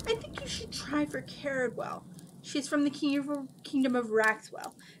 I think you should try for Caradwell. She's from the kingdom of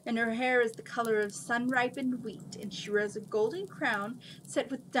Raxwell, and her hair is the color of sun-ripened wheat, and she wears a golden crown set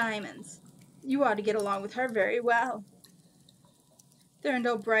with diamonds. You ought to get along with her very well.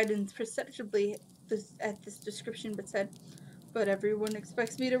 Thorindel brightened perceptibly at this description, but said, But everyone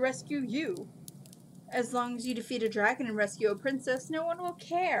expects me to rescue you. As long as you defeat a dragon and rescue a princess, no one will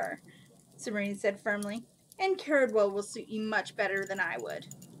care, Cimmerian said firmly, and Caradwell will suit you much better than I would.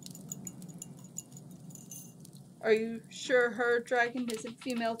 Are you sure her dragon isn't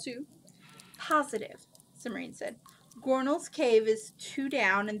female too? Positive, Cimmerian said. Gornal's cave is 2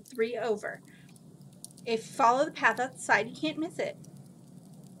 down and 3 over. If you follow the path outside, you can't miss it.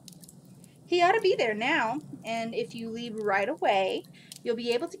 He ought to be there now, and if you leave right away, you'll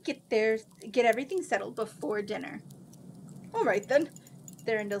be able to get everything settled before dinner. All right then,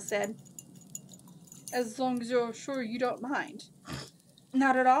 Thorindel said. As long as you're sure you don't mind.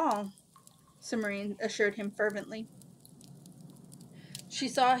 Not at all, Cimmerian assured him fervently. She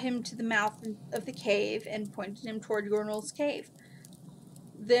saw him to the mouth of the cave and pointed him toward Gornal's cave,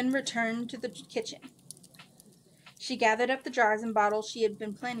 then returned to the kitchen. She gathered up the jars and bottles she had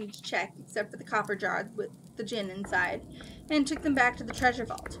been planning to check, except for the copper jar with the gin inside, and took them back to the treasure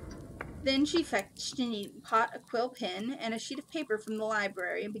vault. Then she fetched a neat pot, a quill pen, and a sheet of paper from the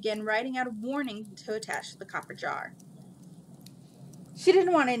library and began writing out a warning to attach to the copper jar. She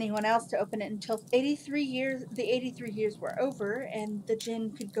didn't want anyone else to open it until the 83 years were over and the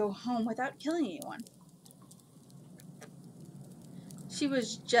djinn could go home without killing anyone. She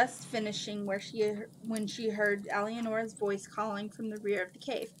was just finishing when she heard Alienora's voice calling from the rear of the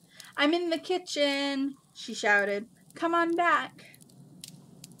cave. I'm in the kitchen, she shouted. Come on back.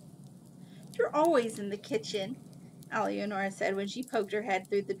 You're always in the kitchen, Alienora said when she poked her head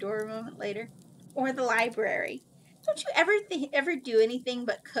through the door a moment later. Or the library. Don't you ever do anything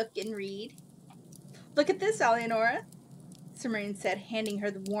but cook and read? Look at this, Alienora, Cimmerian said, handing her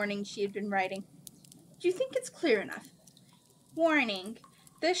the warning she had been writing. Do you think it's clear enough? Warning.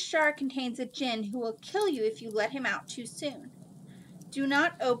 This jar contains a djinn who will kill you if you let him out too soon. Do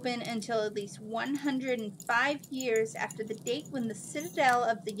not open until at least 105 years after the date when the citadel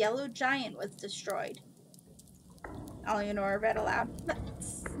of the Yellow Giant was destroyed. Alienora read aloud.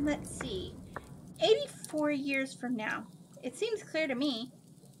 Let's see. 84 years from now. It seems clear to me.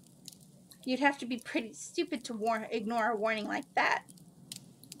 You'd have to be pretty stupid to ignore a warning like that.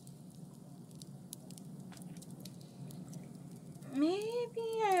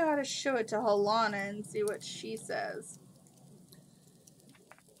 Maybe I ought to show it to Halana and see what she says.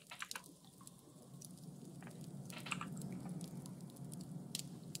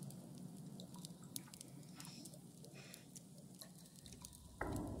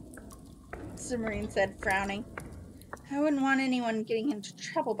 Cimmerian said, frowning. I wouldn't want anyone getting into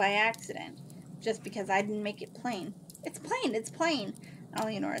trouble by accident, just because I didn't make it plain. It's plain,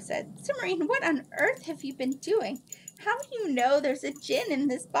 Alienora said. Cimmerian, what on earth have you been doing? How do you know there's a djinn in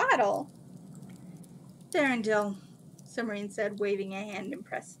this bottle? Thorindel, Cimmerian said, waving a hand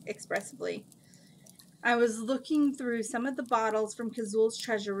expressively. I was looking through some of the bottles from Kazul's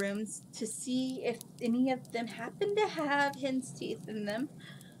treasure rooms to see if any of them happened to have hen's teeth in them.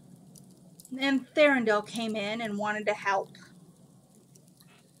 And Thorindel came in and wanted to help.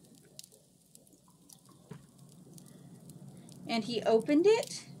 And he opened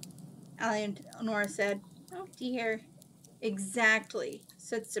it? Alienora said. Oh dear. Exactly,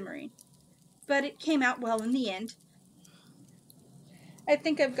 said Cimmerian. But it came out well in the end. I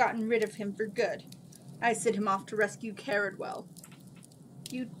think I've gotten rid of him for good. I sent him off to rescue Caradwell.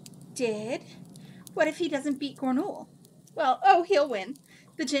 You did? What if he doesn't beat Gornal? Well, he'll win.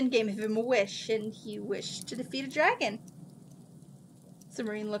 The djinn gave him a wish, and he wished to defeat a dragon.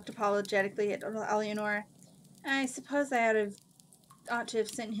 Cimmerian looked apologetically at Alienora. I suppose I ought to have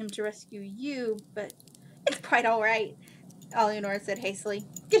sent him to rescue you, but it's quite all right, Alienora said hastily.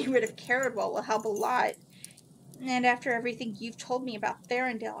 Getting rid of Caradwell will help a lot. And after everything you've told me about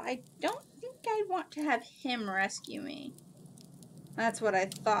Thorindel, I don't think I'd want to have him rescue me. That's what I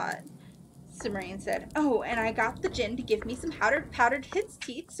thought, Cimmerian said. Oh, and I got the djinn to give me some powdered hen's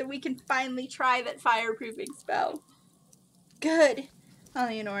teeth so we can finally try that fireproofing spell. Good,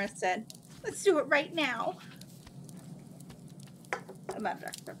 Eleonora said. Let's do it right now. I'm out of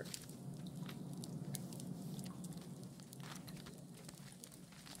Dr. Pepper.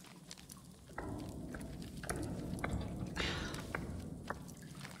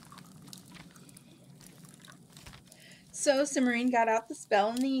 So Cimmerian got out the spell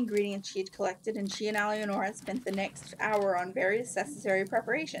and the ingredients she had collected, and she and Eleonora spent the next hour on various necessary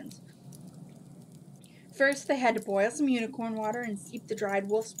preparations. First, they had to boil some unicorn water and steep the dried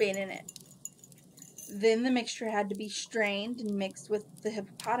wolfsbane in it. Then the mixture had to be strained and mixed with the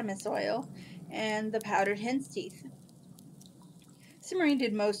hippopotamus oil and the powdered hen's teeth. Cimmerian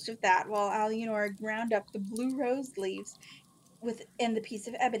did most of that while Eleonora ground up the blue rose leaves and the piece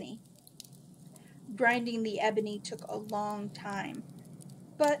of ebony. Grinding the ebony took a long time,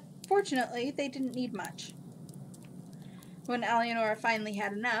 but fortunately they didn't need much. When Eleonora finally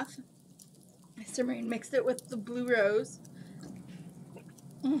had enough, Cimmerian mixed it with the blue rose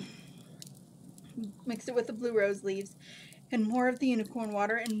leaves and more of the unicorn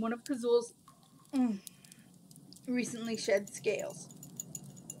water and one of Kazul's recently shed scales.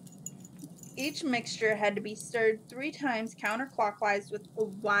 Each mixture had to be stirred 3 times counterclockwise with a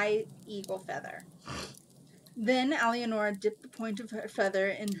white eagle feather. Then Eleonora dipped the point of her feather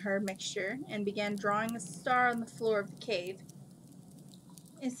in her mixture and began drawing a star on the floor of the cave.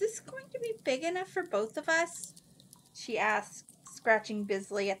 Is this going to be big enough for both of us? She asked, scratching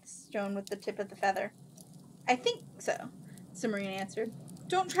busily at the stone with the tip of the feather. I think so, Cimmerian answered.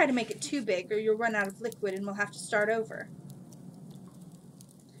 Don't try to make it too big or you'll run out of liquid and we'll have to start over.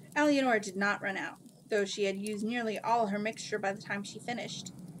 Eleonora did not run out, though she had used nearly all her mixture by the time she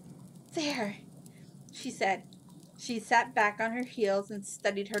finished. There, she said. She sat back on her heels and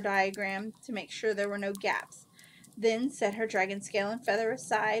studied her diagram to make sure there were no gaps, then set her dragon scale and feather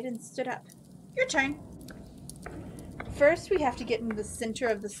aside and stood up. Your turn. First, we have to get into the center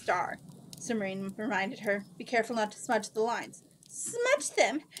of the star, Cimmerian reminded her. Be careful not to smudge the lines. Smudge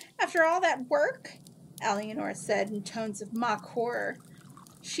them? After all that work? Eleonora said in tones of mock horror.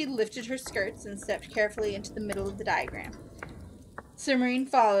 She lifted her skirts and stepped carefully into the middle of the diagram. Cimmerian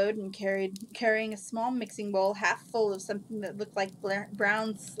followed and carrying a small mixing bowl half full of something that looked like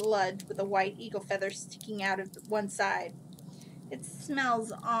brown sludge with a white eagle feather sticking out of one side. It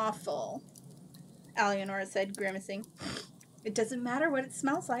smells awful, Eleonora said, grimacing. It doesn't matter what it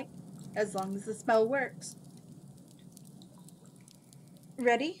smells like, as long as the spell works.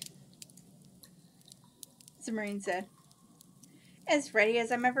 Ready? Cimmerian said. As ready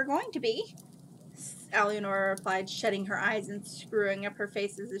as I'm ever going to be, Eleonora replied, shutting her eyes and screwing up her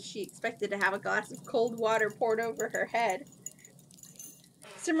face as if she expected to have a glass of cold water poured over her head.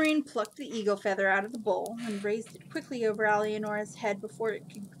 Cimmerian plucked the eagle feather out of the bowl and raised it quickly over Eleonora's head before it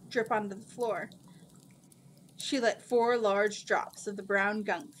could drip onto the floor. She let 4 large drops of the brown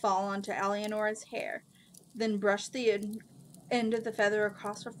gunk fall onto Eleonora's hair, then brushed the end of the feather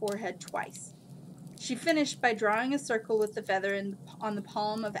across her forehead twice. She finished by drawing a circle with the feather on the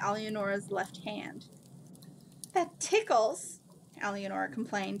palm of Eleonora's left hand. That tickles, Eleonora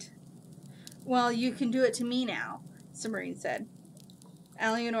complained. Well, you can do it to me now, Cimmerian said.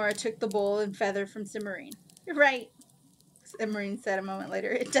 Eleonora took the bowl and feather from Cimmerian. You're right, Cimmerian said a moment later.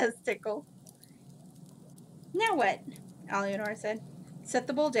 It does tickle. Now what? Eleonora said. Set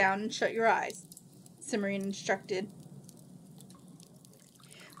the bowl down and shut your eyes, Cimmerian instructed.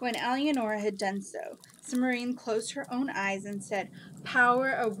 When Eleonora had done so, Cimmerian closed her own eyes and said,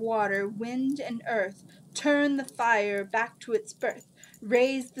 Power of water, wind, and earth, turn the fire back to its birth.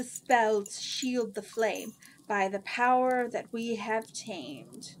 Raise the spell to shield the flame by the power that we have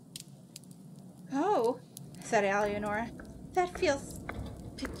tamed. Oh, said Eleonora, that feels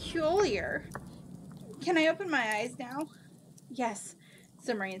peculiar. Can I open my eyes now? Yes,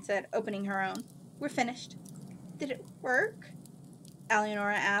 Cimmerian said, opening her own. We're finished. Did it work?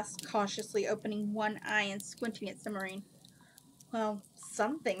 Eleonora asked, cautiously opening one eye and squinting at Cimmerian. Well,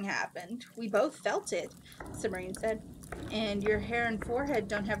 something happened. We both felt it, Cimmerian said. And your hair and forehead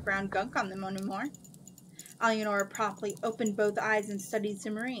don't have brown gunk on them anymore. Eleonora promptly opened both eyes and studied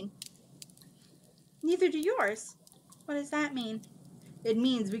Cimmerian. Neither do yours. What does that mean? It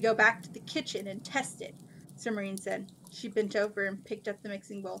means we go back to the kitchen and test it, Cimmerian said. She bent over and picked up the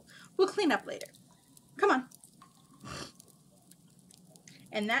mixing bowl. We'll clean up later. Come on.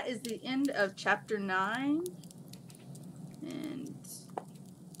 And that is the end of chapter 9. And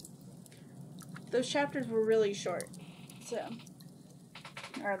those chapters were really short. So,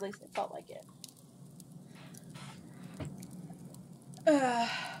 or at least it felt like it.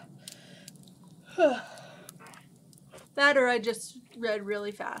 That or I just read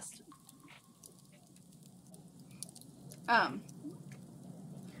really fast. I'm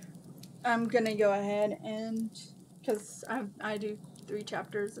gonna go ahead and, because I do 3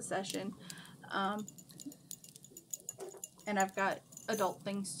 chapters a session, and I've got adult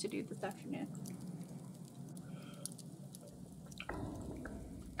things to do this afternoon.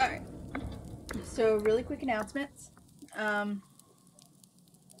 Alright, so really quick announcements.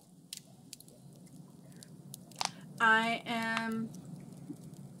 I am,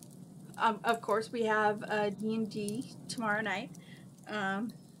 of course, we have D&D tomorrow night.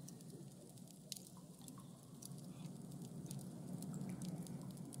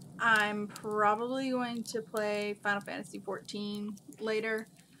 I'm probably going to play Final Fantasy XIV later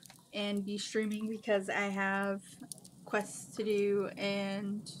and be streaming because I have quests to do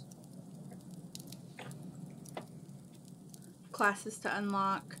and classes to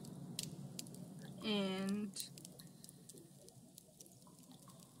unlock, and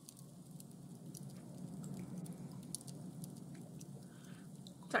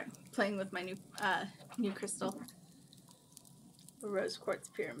sorry, playing with my new crystal, the rose quartz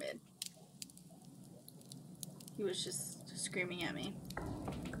pyramid. He was just screaming at me.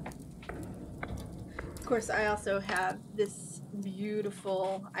 Of course, I also have this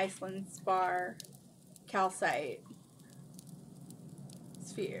beautiful Iceland spar calcite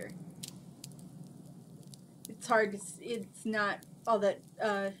sphere. It's hard to, it's not all that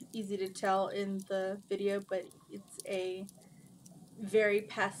easy to tell in the video, but it's a very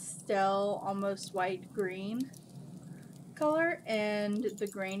pastel, almost white green color, and the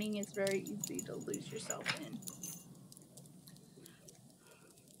graining is very easy to lose yourself in.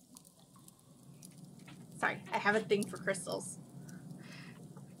 Sorry, I have a thing for crystals.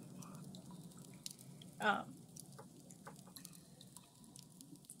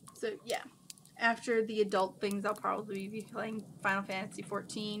 So yeah, after the adult things, I'll probably be playing Final Fantasy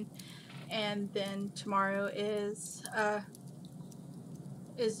XIV, and then tomorrow is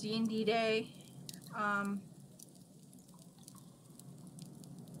D&D day.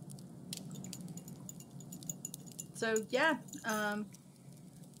 So yeah,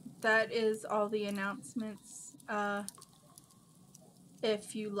 that is all the announcements.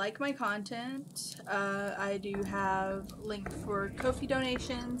 If you like my content, I do have link for Ko-fi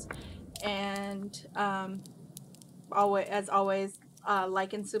donations, and as always,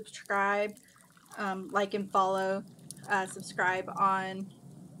 like and subscribe, like and follow, subscribe on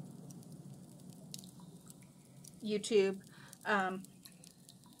YouTube.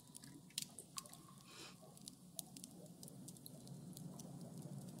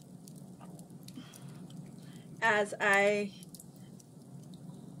 As I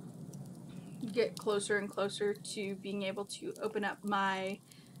get closer and closer to being able to open up my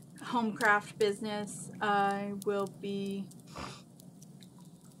home craft business, I will be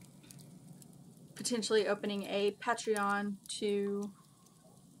potentially opening a Patreon to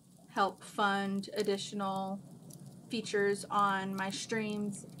help fund additional features on my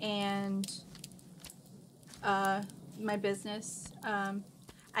streams and my business.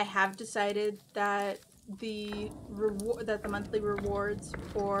 I have decided that the monthly rewards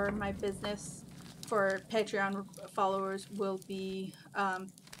for my business for Patreon followers will be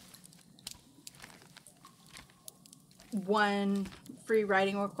 1 free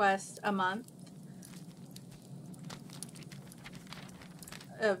writing request a month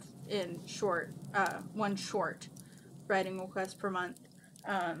one short writing request per month.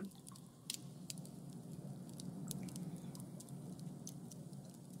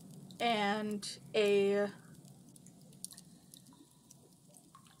 And a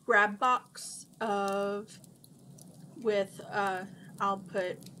grab box I'll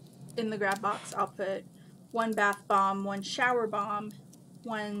put in the grab box, I'll put 1 bath bomb, 1 shower bomb,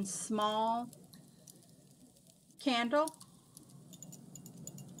 1 small candle,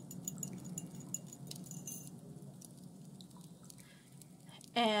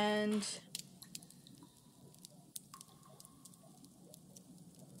 and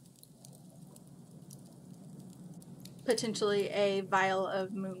potentially a vial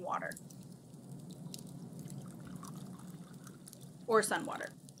of moon water or sun water.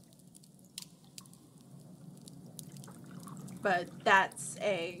 But that's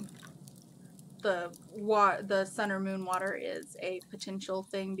the sun or moon water is a potential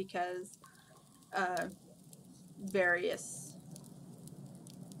thing because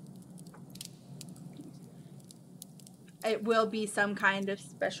it will be some kind of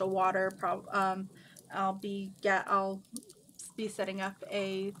special water. I'll be setting up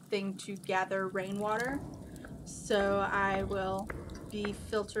a thing to gather rainwater, so I will be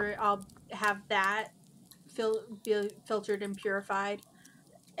filtered. I'll have that be filtered and purified,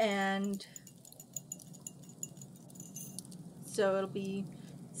 and so it'll be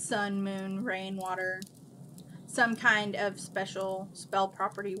sun, moon, rain, water, some kind of special spell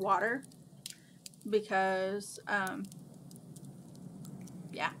property water, because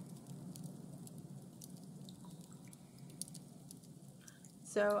yeah.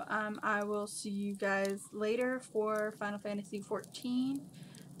 So I will see you guys later for Final Fantasy XIV,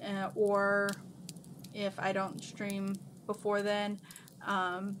 or if I don't stream before then,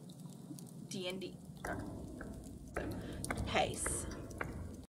 D&D. So, peace.